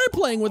summer? I'm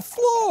playing with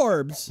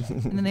florbs.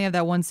 And then they have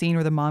that one scene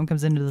where the mom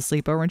comes into the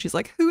sleepover and she's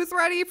like, "Who's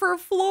ready for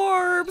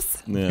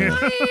florbs?" Yeah.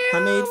 I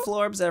made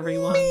florbs,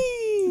 everyone.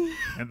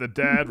 And the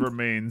dad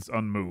remains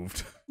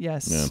unmoved.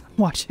 Yes. Yeah.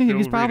 Watching. He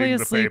was Still probably reading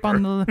the asleep on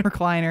paper. the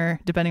recliner,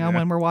 depending on Yeah.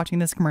 when we're watching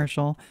this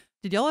commercial.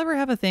 Did y'all ever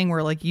have a thing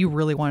where like you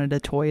really wanted a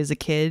toy as a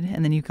kid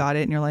and then you got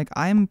it and you're like,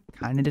 I'm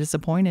kind of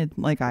disappointed.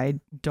 Like I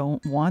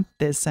don't want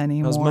this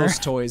anymore. That was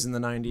most toys in the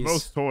 90s.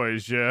 Most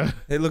toys, yeah.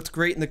 They looked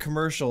great in the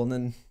commercial and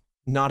then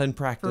not in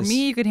practice. For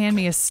me, you could hand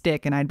me a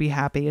stick and I'd be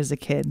happy as a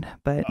kid.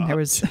 But there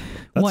was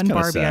one kinda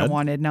Barbie I sad.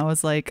 wanted and I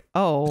was like,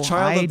 oh, A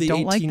child I of the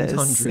don't like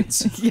 1800s.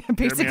 this. Yeah,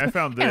 basically. Jeremy, I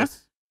found Yeah.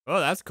 this Oh,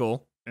 that's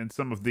cool. and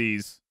some of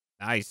these.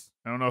 Nice.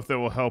 I don't know if they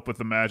will help with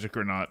the magic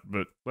or not,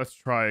 but let's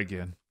try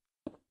again.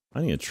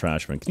 I need a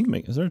trash bin. Can you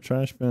make? Is there a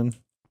trash bin?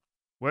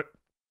 What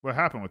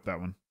happened with that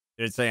one?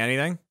 Did it say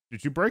anything?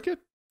 Did you break it?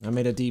 I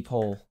made a deep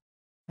hole.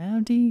 How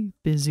deep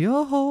is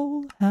your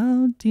hole?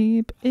 How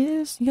deep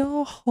is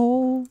your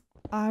hole?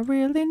 I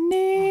really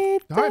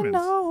need to Diamonds.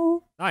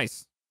 know.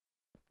 Nice.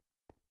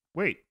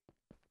 Wait,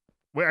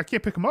 I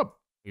can't pick them up.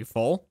 You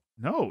full?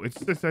 No, it's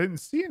just I didn't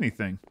see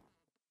anything.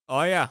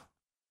 Oh, yeah.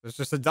 There's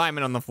just a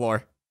diamond on the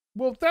floor.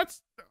 Well,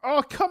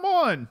 oh, come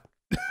on.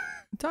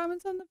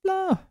 Diamonds on the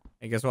floor.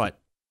 Hey, guess what?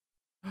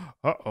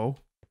 Uh-oh.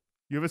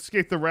 You have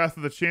escaped the wrath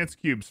of the chance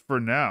cubes for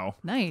now.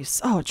 Nice.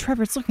 Oh,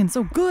 Trevor, it's looking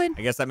so good.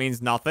 I guess that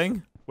means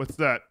nothing. What's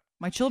that?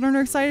 My children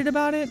are excited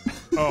about it.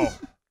 Oh,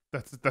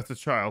 that's a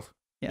child.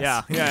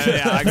 Yes.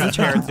 Yeah. I got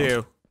scared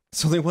too.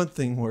 It's only one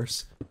thing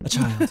worse. A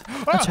child.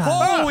 A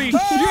child. Holy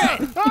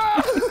shit!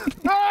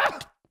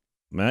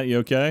 Matt, you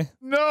okay?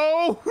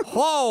 No,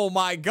 Oh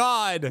my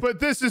god! but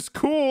this is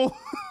cool.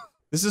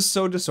 This is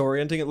so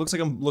disorienting. It looks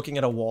like I'm looking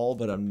at a wall,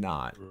 but I'm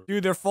not.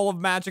 Dude, they're full of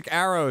magic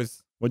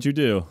arrows. What'd you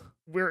do?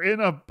 We're in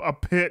a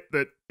pit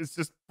that is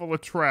just full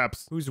of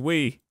traps. Who's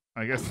we?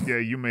 I guess, yeah,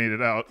 you made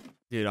it out.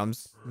 Dude, I'm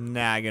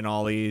snagging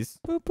all these.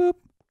 Boop, boop.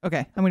 Okay,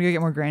 I'm gonna go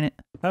get more granite.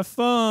 Have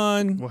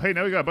fun. Well, hey,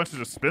 now we got a bunch of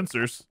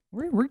dispensers.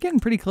 We're getting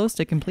pretty close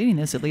to completing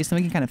this at least, and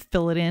we can kind of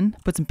fill it in,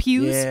 put some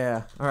pews.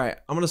 Yeah. All right.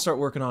 I'm gonna start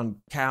working on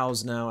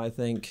cows now. I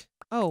think.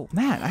 Oh,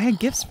 Matt, I had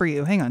gifts for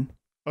you. Hang on.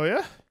 Oh,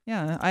 yeah?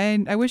 Yeah,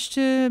 I wish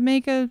to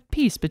make a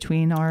peace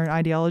between our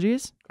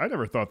ideologies. I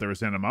never thought there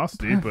was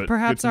animosity, but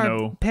Perhaps good to our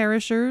know.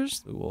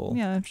 perishers. Cool.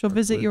 Yeah, she'll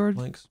visit your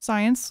links.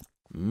 science.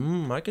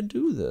 I could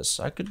do this.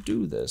 I could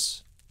do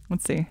this.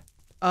 Let's see.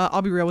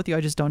 I'll be real with you.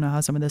 I just don't know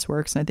how some of this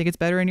works, and I think it's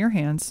better in your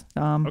hands.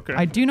 Okay.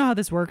 I do know how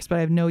this works, but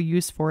I have no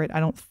use for it. I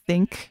don't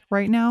think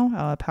right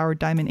now. Powered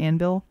diamond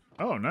anvil,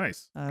 Oh,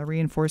 nice.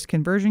 reinforced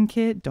conversion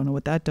kit. Don't know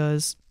what that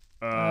does.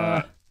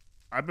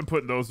 I've been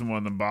putting those in one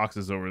of them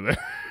boxes over there.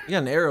 You got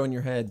an arrow in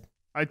your head.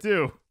 I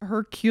do.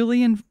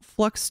 Herculean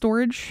flux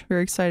storage.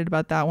 Very excited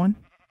about that one.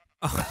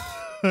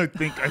 I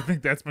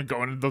think that's been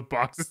going in those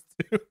boxes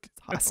too.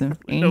 Awesome.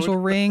 I don't know Angel what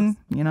it ring.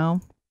 You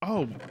know.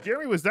 Oh,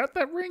 Jeremy, was that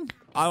ring?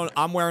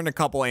 I'm wearing a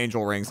couple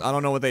angel rings. I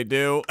don't know what they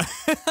do,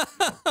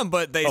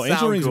 but they sound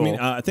angel rings cool. mean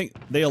I think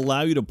they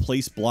allow you to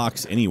place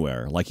blocks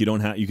anywhere. Like you don't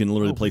have, you can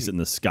literally place it in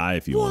the sky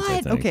if you want.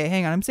 I think. Okay,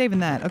 hang on. I'm saving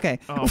that. Okay.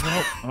 Oh,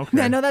 well, okay.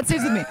 Yeah, no, that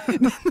stays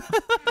with me.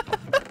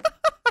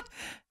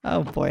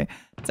 Oh boy.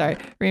 Sorry.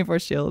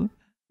 Reinforced shield.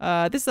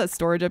 This is that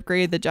storage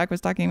upgrade that Jack was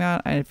talking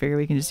about. I figure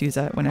we can just use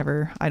that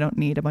whenever I don't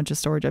need a bunch of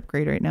storage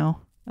upgrade right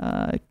now.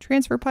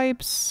 Transfer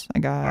pipes. I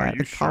Are got you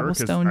the sure? 'Cause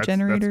cobblestone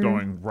generator. That's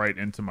going right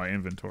into my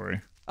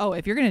inventory. Oh,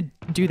 if you're gonna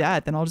do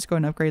that, then I'll just go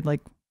and upgrade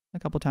like a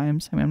couple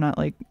times. I mean, I'm not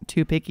like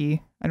too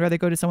picky. I'd rather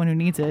go to someone who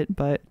needs it,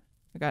 but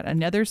I got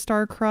another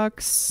star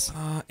crux.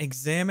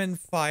 Examine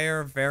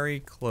fire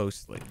very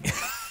closely.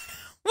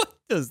 What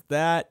does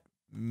that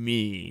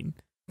mean?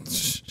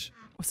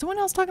 Was someone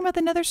else talking about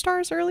the nether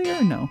stars earlier?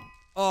 Or no.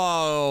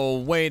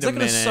 Oh, wait Is a that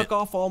gonna minute. suck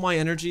off all my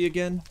energy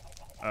again?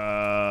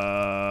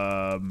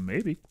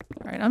 Maybe.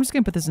 All right, I'm just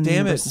gonna put this in Damn it.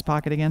 Universe's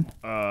pocket again.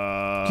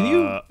 Can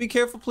you be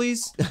careful,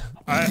 please?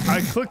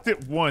 I clicked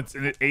it once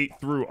and it ate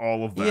through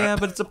all of that. Yeah,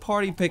 but it's a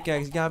party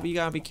pickaxe. You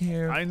gotta be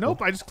careful. I know,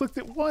 but I just clicked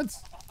it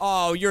once.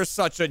 Oh, you're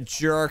such a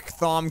jerk,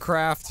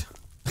 Thamcraft.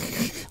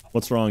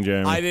 What's wrong,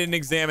 Jeremy? I didn't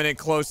examine it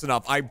close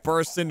enough. I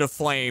burst into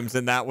flames,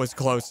 and that was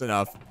close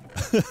enough.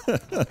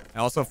 I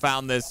also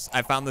found this.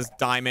 I found this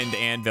diamond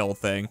anvil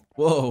thing.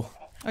 Whoa.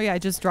 Oh yeah, I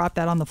just dropped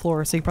that on the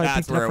floor, so you probably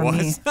That's picked it up where from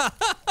it me.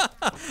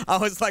 was. I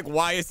was like,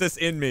 why is this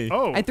in me?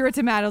 Oh, I threw it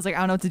to Matt. I was like, I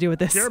don't know what to do with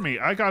this. Jeremy,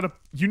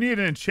 you need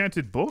an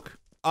enchanted book?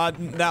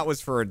 That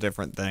was for a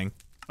different thing.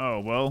 Oh,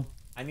 well.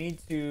 I need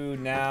to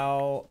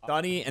now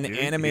study an Here you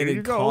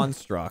animated go.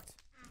 construct.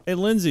 Hey,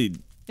 Lindsay.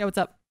 Yeah, what's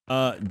up?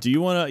 Do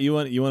you want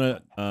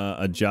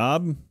a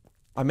job?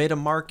 I made a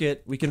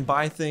market. We can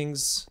buy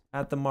things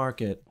at the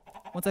market.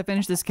 Once I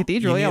finish this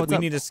cathedral, yeah, what's we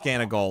up? need to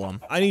scan a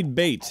golem. I need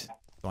bait.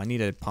 So I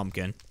need a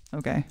pumpkin.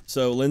 Okay.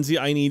 So, Lindsay,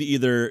 I need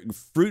either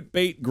fruit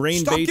bait,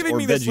 grain Stop bait, giving or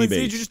me this, veggie Lindsay.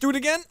 bait. Did you just do it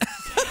again?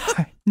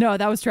 No,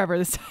 that was Trevor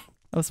this time.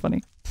 That was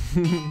funny.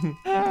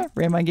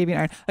 Raymond gave you an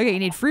iron. Okay, you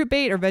need fruit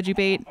bait or veggie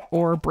bait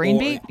or brain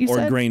bait, you or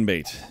said? grain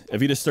bait.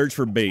 If you just search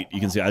for bait, you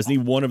can see I just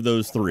need one of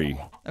those three.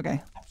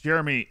 Okay.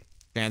 Jeremy,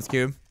 Chance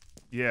cube.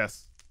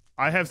 yes.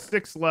 I have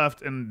 6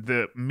 left and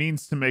the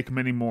means to make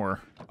many more.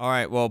 All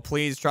right. Well,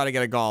 please try to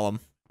get a golem.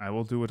 I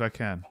will do what I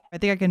can. I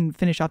think I can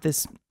finish off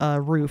this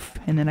roof,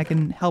 and then I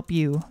can help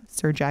you,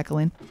 Sir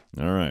Jacqueline.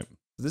 All right.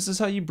 This is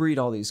how you breed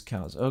all these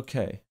cows.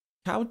 Okay.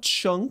 Cow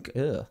chunk.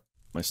 Ugh.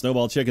 My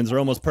snowball chickens are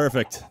almost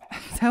perfect.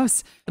 That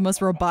was the most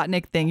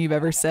Robotnik thing you've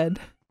ever said.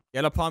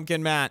 Get a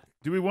pumpkin, Matt.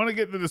 Do we want to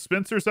get the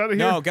dispensers out of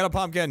here? No, get a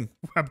pumpkin.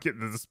 I'm getting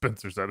the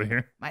dispensers out of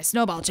here. My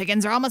snowball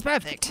chickens are almost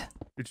perfect.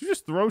 Did you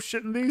just throw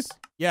shit in these?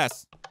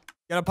 Yes.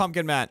 Get a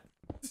pumpkin, Matt.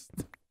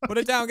 Put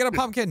it down. Get a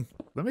pumpkin.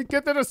 Let me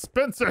get the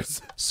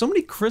dispensers. So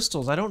many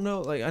crystals. I don't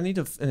know. Like, I need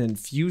an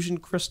infusion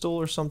crystal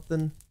or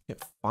something.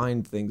 Can't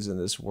find things in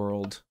this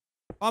world.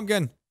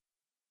 Pumpkin.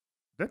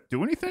 Did that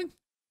do anything?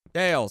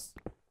 Tails.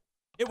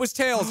 It was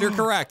tails. You're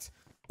correct.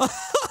 I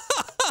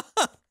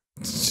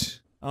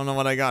don't know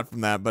what I got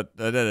from that, but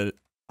I did it.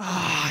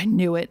 Ah, I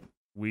knew it.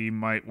 We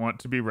might want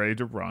to be ready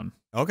to run.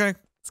 Okay.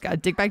 It's got to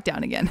dig back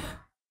down again.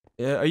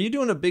 Yeah, are you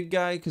doing a big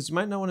guy? Because you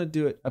might not want to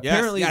do it.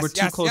 Apparently, yes, we're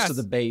too yes, close to yes.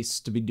 the base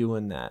to be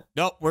doing that.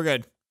 Nope, we're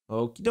good.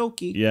 Okie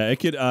dokie. Yeah, it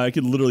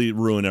could literally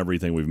ruin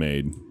everything we've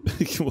made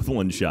with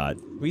one shot.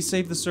 We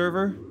save the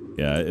server.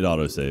 Yeah, it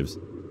auto saves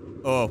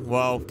Oh,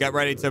 well, get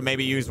ready to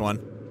maybe use one.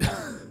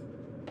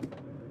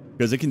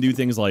 because it can do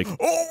things like.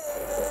 Oh!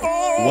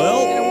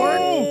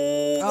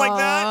 Well, Like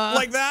that?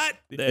 Like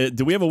that?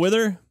 do we have a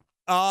wither?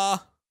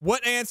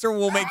 What answer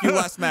will make you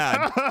less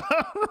mad?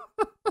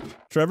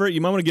 Trevor,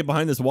 you might want to get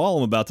behind this wall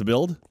I'm about to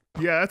build.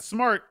 Yeah, that's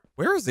smart.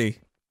 Where is he?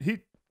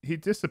 He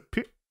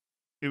disappeared.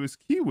 It was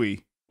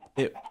Kiwi.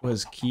 It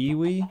was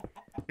Kiwi.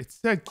 It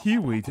said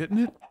Kiwi, didn't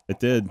it? It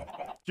did.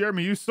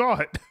 Jeremy, you saw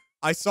it.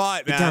 I saw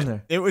it, Get man. down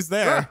there. It was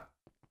there.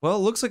 Well, it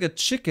looks like a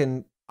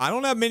chicken. I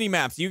don't have mini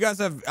maps. You guys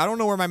have. I don't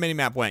know where my mini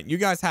map went. You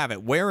guys have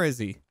it. Where is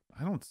he?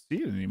 I don't see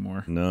it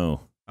anymore.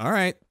 No. All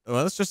right.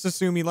 Well, let's just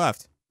assume he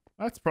left.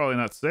 That's probably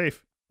not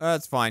safe.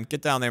 That's fine.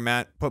 Get down there,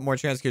 Matt. Put more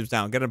chance cubes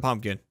down. Get a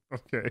pumpkin.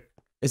 Okay.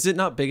 Is it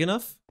not big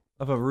enough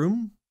of a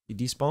room? You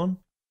despawn?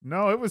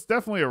 No, it was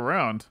definitely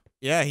around.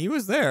 Yeah, he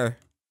was there.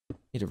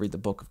 Need to read the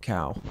Book of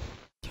Cow.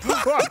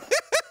 Fuck.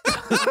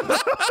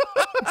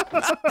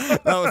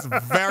 That was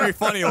very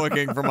funny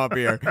looking from up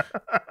here.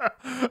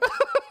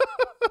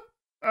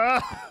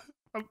 I'm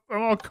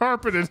all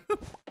carpeted.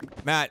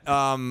 Matt,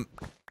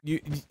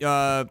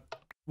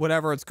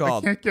 whatever it's I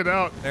called. can't get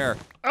out. There.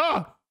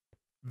 Ah,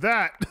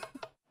 that.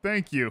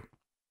 Thank you.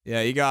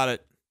 Yeah, you got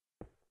it.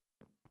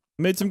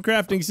 Made some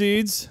crafting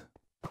seeds.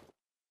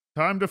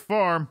 Time to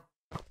farm.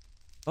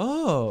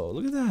 Oh,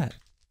 look at that.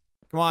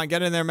 Come on,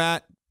 get in there,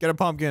 Matt. Get a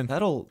pumpkin.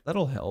 That'll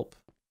help.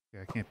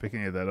 Yeah, I can't pick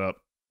any of that up.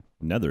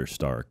 Nether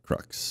Star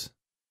Crux.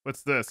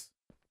 What's this?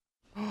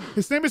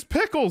 His name is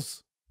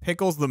Pickles.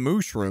 Pickles the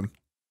mushroom.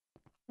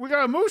 We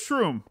got a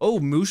mushroom. Oh,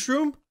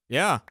 mushroom?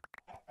 Yeah.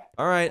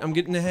 All right, I'm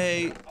getting the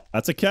hay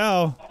That's a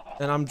cow.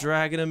 and I'm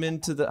dragging him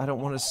into the. I don't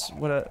want to.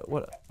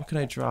 What can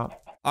I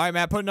drop? All right,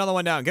 Matt, put another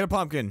one down. Get a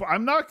pumpkin. But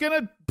I'm not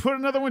gonna put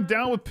another one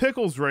down with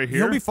Pickles right here.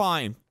 You'll be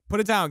fine. Put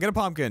it down. Get a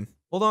pumpkin.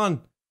 Hold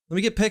on. Let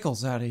me get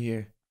Pickles out of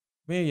here.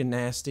 Come here, you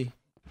nasty.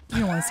 You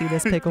don't want to see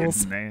this,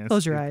 Pickles. Nasty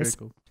Close your eyes.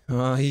 Pickles.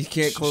 Oh, you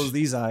can't close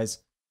these eyes.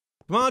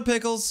 Come on,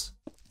 Pickles.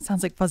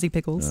 Sounds like fuzzy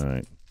pickles. All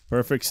right.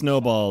 Perfect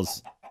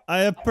snowballs. I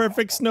have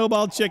perfect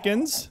snowball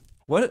chickens.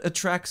 What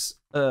attracts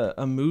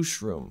a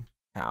mushroom?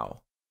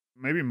 How?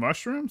 Maybe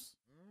mushrooms?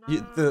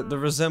 The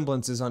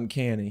resemblance is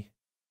uncanny.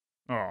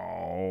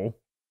 Oh,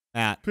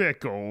 Matt.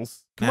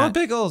 Pickles. Come Matt. on,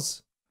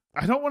 Pickles.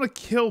 I don't want to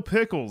kill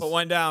Pickles. Put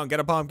one down. Get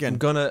a pumpkin.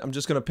 I'm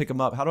just gonna pick him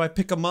up. How do I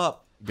pick him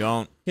up?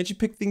 Don't. Can't you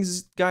pick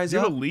things guys Do you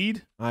have up? a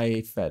lead?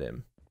 I fed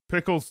him.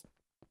 Pickles,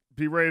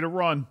 be ready to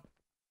run.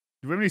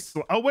 Do we have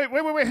any? Oh wait!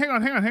 Hang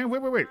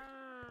on! Wait!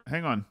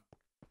 Hang on,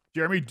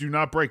 Jeremy. Do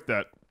not break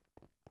that.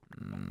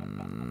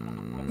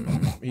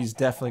 He's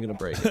definitely gonna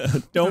break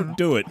it. Don't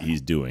do it.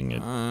 He's doing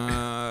it.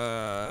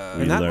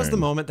 And that was the learn.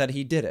 moment that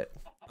he did it.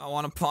 I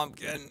want a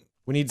pumpkin.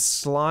 We need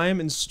slime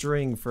and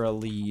string for a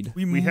lead.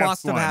 We We have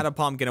must have slime. had a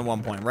pumpkin at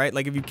one point, right?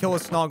 Like if you kill a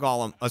snow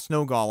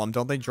golem,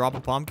 don't they drop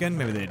a pumpkin?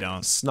 Maybe they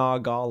don't.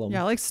 Snog golem.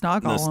 Yeah, I like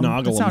Snog The Golem.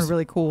 That Snogglems. sounds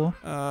really cool.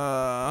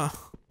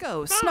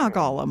 Go, Snog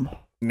Golem.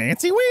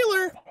 Nancy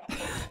Wheeler.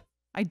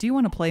 I do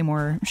want to play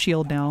more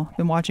Shield now.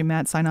 Been watching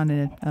Matt sign on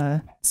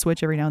to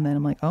Switch every now and then.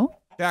 I'm like, oh,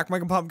 Jack,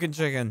 make a pumpkin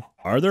chicken.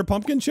 Are there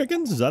pumpkin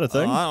chickens? Is that a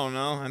thing? I don't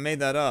know. I made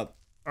that up.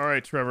 All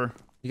right, Trevor.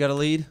 You got a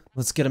lead?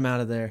 Let's get him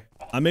out of there.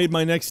 I made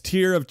my next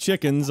tier of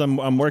chickens.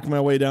 I'm working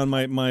my way down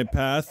my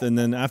path, and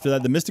then after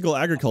that, the mystical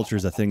agriculture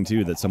is a thing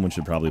too that someone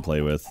should probably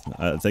play with.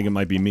 I think it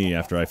might be me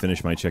after I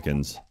finish my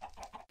chickens.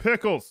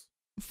 Pickles,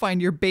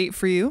 find your bait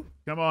for you.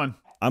 come on.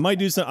 I might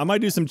do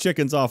some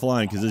chickens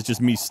offline because it's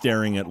just me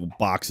staring at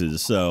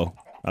boxes. So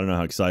I don't know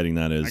how exciting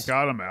that I is.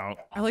 got him out.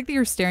 I like that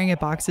you're staring at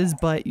boxes,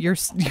 but you're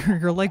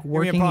like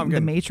working the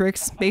pumpkin.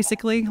 Matrix,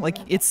 basically. Like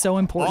it's so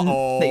important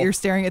Uh-oh. that you're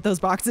staring at those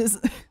boxes.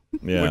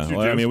 Yeah, What'd you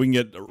well, I do? mean we can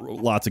get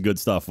lots of good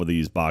stuff with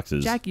these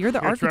boxes. Jack, you're the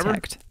Here, Trevor.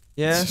 architect.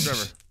 Yeah.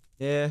 Trevor,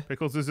 Yeah.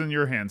 Pickles is in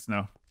your hands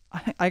now.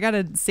 I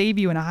gotta save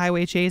you in a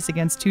highway chase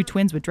against two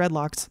twins with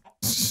dreadlocks.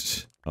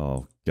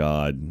 Oh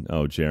God.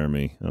 Oh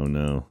Jeremy. Oh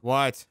no.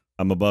 What?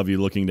 I'm above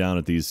you looking down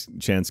at these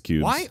chance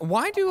cubes.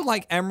 Why do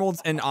like emeralds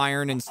and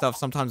iron and stuff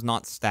sometimes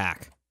not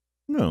stack?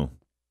 No.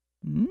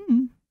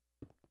 Mm.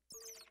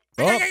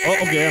 Oh,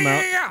 okay, I'm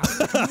out.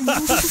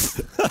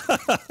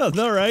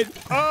 All right.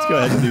 Let's go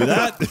ahead and do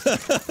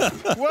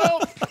that. Well,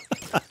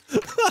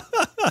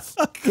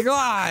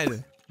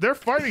 God. they're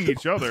fighting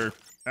each other,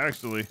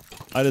 actually.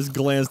 I just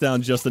glanced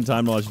down just in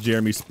time to watch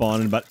Jeremy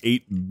spawn in about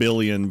 8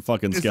 billion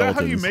fucking Is skeletons.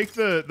 that how you make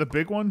the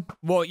big one?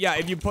 Well, yeah,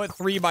 if you put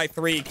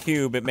 3x3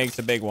 cube, it makes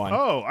a big one.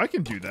 Oh, I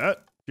can do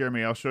that.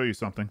 Jeremy, I'll show you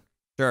something.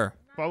 Sure.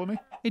 Follow me.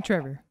 Hey,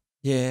 Trevor.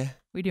 Yeah. What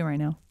are you doing right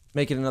now?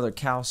 Making another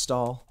cow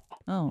stall.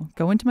 Oh,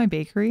 go into my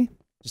bakery.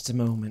 Just a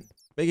moment.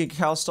 Making a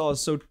cow stall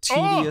is so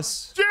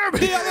tedious. Jeremy!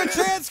 The other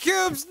chance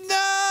cubes,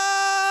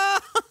 no!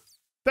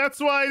 That's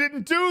why I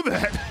didn't do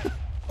that.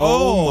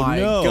 Oh, my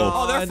no. god.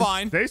 Oh, they're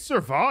fine. They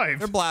survived.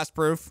 They're blast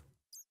proof.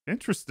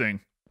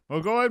 Interesting.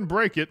 Well, go ahead and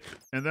break it,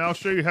 and then I'll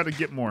show you how to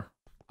get more.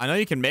 I know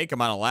you can make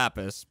them out of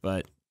lapis,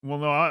 but Well,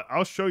 no,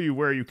 I'll show you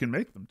where you can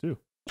make them, too.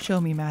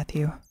 Show me,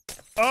 Matthew.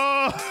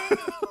 Oh!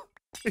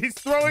 He's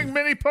throwing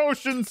mini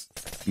potions.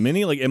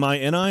 Mini, like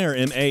M-I-N-I or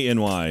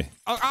M-A-N-Y?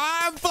 oh,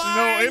 I'm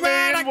flying, No,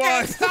 man! I M-A-N-Y.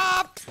 can't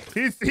stop,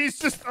 He's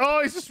just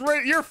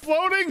right. You're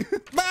floating.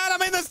 man!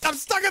 I'm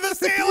stuck in the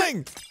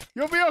ceiling.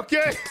 You'll be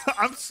okay.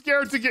 I'm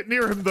scared to get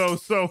near him though,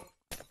 so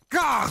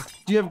God,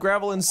 Do you have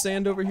gravel and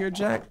sand over here,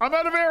 Jack? I'm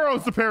out of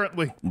arrows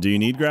apparently. Do you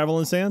need gravel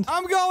and sand?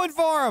 I'm going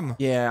for him.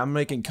 Yeah, I'm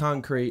making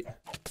concrete.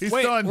 He's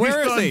Wait, done.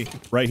 where He's is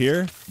done. he? Right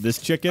here? This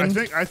chicken?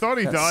 I thought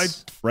he Yes.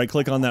 died.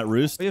 Right-click on that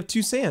roost. We have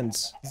two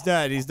sands. He's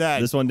dead. He's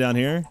dead. This one down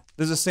here?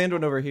 There's a sand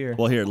one over here.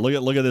 Well, here,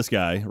 look at this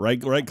guy.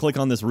 Right-click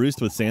on this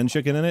roost with sand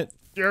chicken in it.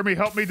 Jeremy,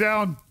 help me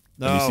down.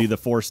 Do you see the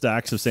 4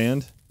 stacks of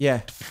sand?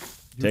 Yeah.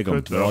 Take them.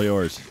 could, They're though. all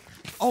yours.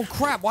 Oh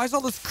crap! Why is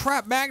all this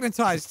crap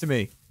magnetized to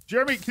me?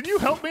 Jeremy, can you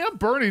help me? I'm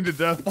burning to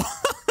death.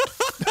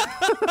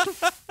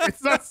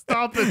 It's not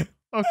stopping.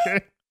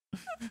 Okay.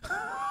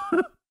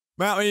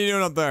 Matt, what are you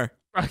doing up there?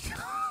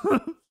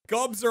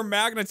 Gubs are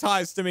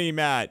magnetized to me,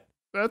 Matt.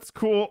 That's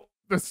cool.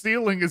 The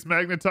ceiling is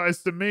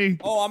magnetized to me.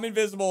 Oh, I'm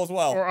invisible as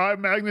well. Or I'm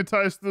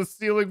magnetized to the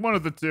ceiling, one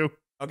of the two.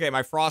 Okay,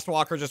 my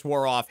Frostwalker just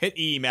wore off. Hit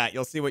E, Matt.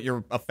 You'll see what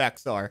your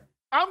effects are.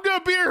 I'm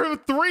gonna be here for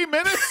 3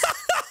 minutes.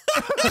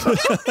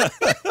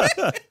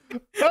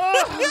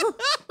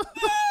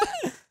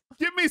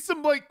 Give me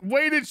some like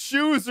weighted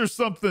shoes or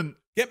something.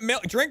 Get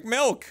milk. Drink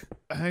milk.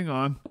 Hang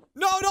on.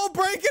 No, don't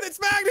break it. It's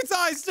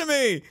magnetized to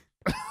me.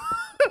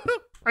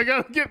 I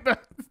gotta get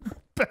back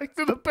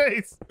to the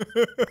base.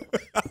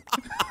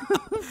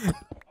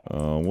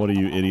 Oh, what are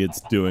you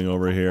idiots doing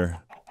over here?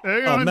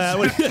 Hang Oh, on. Matt.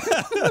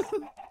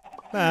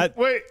 Matt.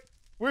 Wait,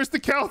 where's the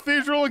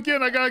cathedral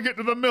again? I gotta get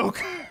to the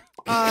milk.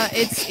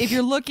 It's if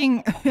you're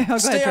looking. Oh, go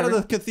Stay ahead, out of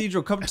Trevor. the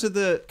cathedral. Come to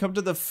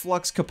the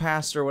flux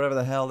capacitor, whatever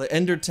the hell, the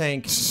ender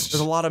tank. There's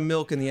a lot of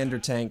milk in the ender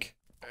tank.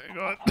 Hang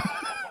on.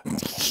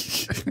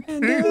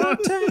 Ender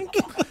tank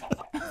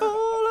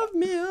full of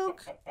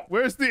milk.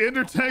 Where's the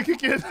ender tank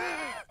again?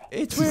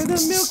 It's where the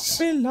milk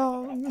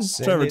belongs.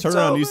 and Trevor, it's turn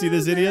around. Do you see over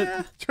this idiot?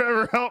 there.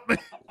 Trevor, help me.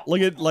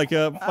 Look at like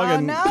a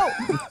fucking. No.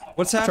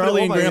 What's happening?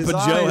 Charlie Oh and my, his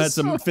Grandpa Joe eyes. had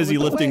some fizzy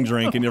lifting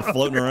drink and you're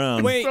floating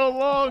around. Wait, So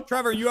long.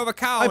 Trevor, you have a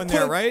cow I in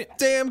there, put a right?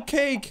 damn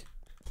cake.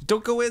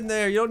 Don't go in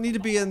there. You don't need to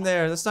be in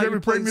there. That's not Jeremy,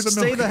 your bring place. me the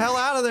Stay milk. the hell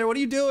out of there. What are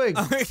you doing?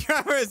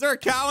 Trevor, is there a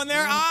cow in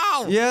there?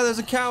 Ow! Yeah, there's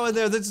a cow in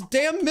there. There's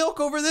damn milk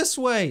over this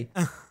way.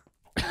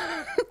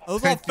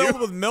 Those all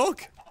filled with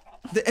milk?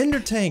 The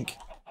ender tank.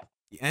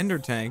 The ender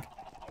tank.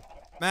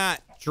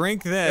 Matt,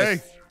 drink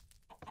this.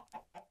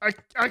 Hey.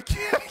 I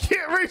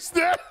can't reach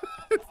that.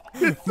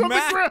 It's on the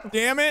Matt, ground.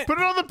 damn it. Put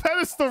it on the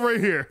pedestal right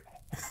here.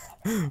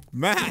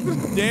 Matt,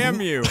 damn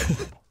you.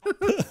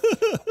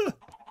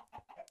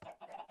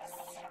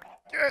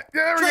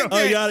 There we go.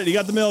 Oh, you got it. You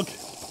got the milk.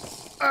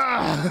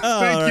 Ah, Oh,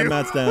 thank all right, you.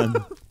 Matt's down.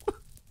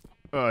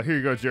 Here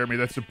you go, Jeremy.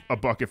 That's a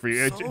bucket for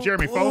you.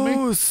 Jeremy, follow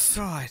me.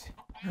 God.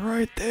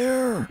 Right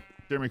there.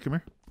 Jeremy, come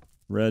here.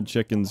 Red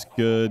chicken's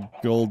good.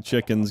 Gold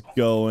chicken's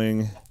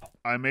going.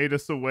 I made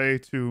us a way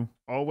to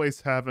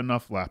always have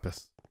enough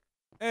lapis.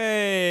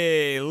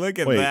 Hey, look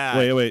at Wait,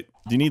 that. wait.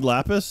 Do you need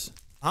lapis?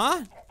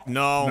 Huh?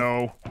 No.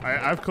 No,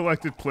 I've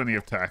collected plenty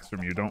of tax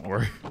from you. Don't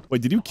worry.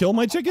 Wait, did you kill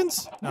my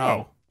chickens?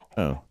 No,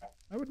 Oh,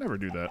 I would never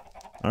do that.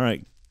 all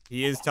right.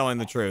 He is telling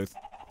the truth.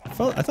 I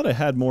thought I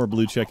had more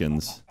blue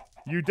chickens.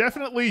 You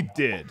definitely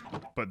did,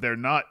 but they're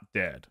not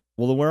dead.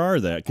 Well, then where are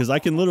they? Because I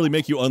can literally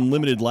make you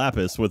unlimited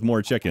lapis with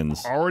more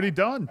chickens. Already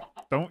done.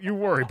 Don't you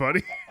worry,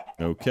 buddy.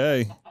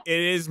 Okay. It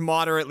is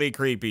moderately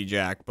creepy,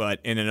 Jack, but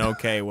in an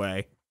okay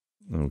way.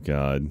 Oh,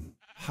 God.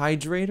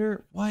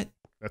 Hydrator? What?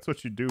 That's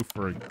what you do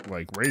for,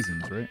 like,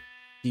 raisins, right?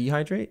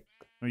 Dehydrate?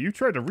 No, you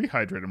tried to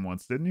rehydrate them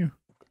once, didn't you?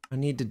 I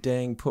need to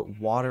dang put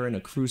water in a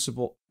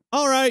crucible.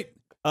 All right.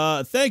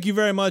 Thank you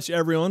very much,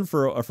 everyone,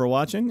 for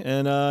watching.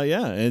 And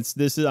yeah,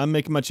 I'm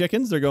making my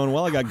chickens. They're going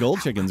well. I got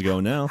gold chickens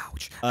going now.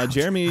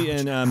 Jeremy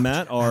and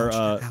Matt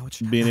are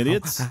being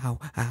idiots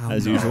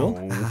as usual.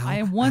 I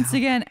am once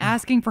again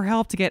asking for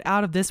help to get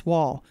out of this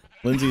wall.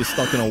 Lindsay is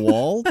stuck in a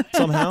wall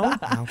somehow.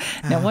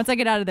 Now, once I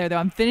get out of there, though,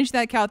 I'm finished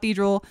that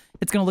cathedral.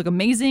 It's gonna look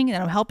amazing,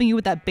 and I'm helping you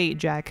with that bait,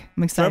 Jack.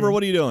 I'm excited. Trevor,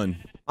 what are you doing?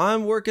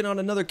 I'm working on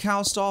another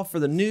cow stall for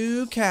the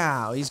new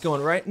cow. He's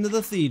going right into the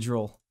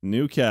cathedral.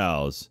 New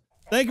cows.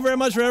 Thank you very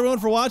much for everyone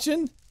for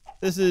watching.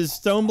 This is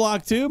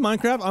Stoneblock 2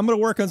 Minecraft. I'm gonna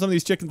work on some of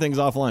these chicken things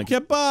offline. Okay,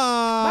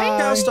 bye.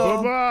 Cow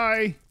stall.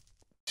 Bye-bye.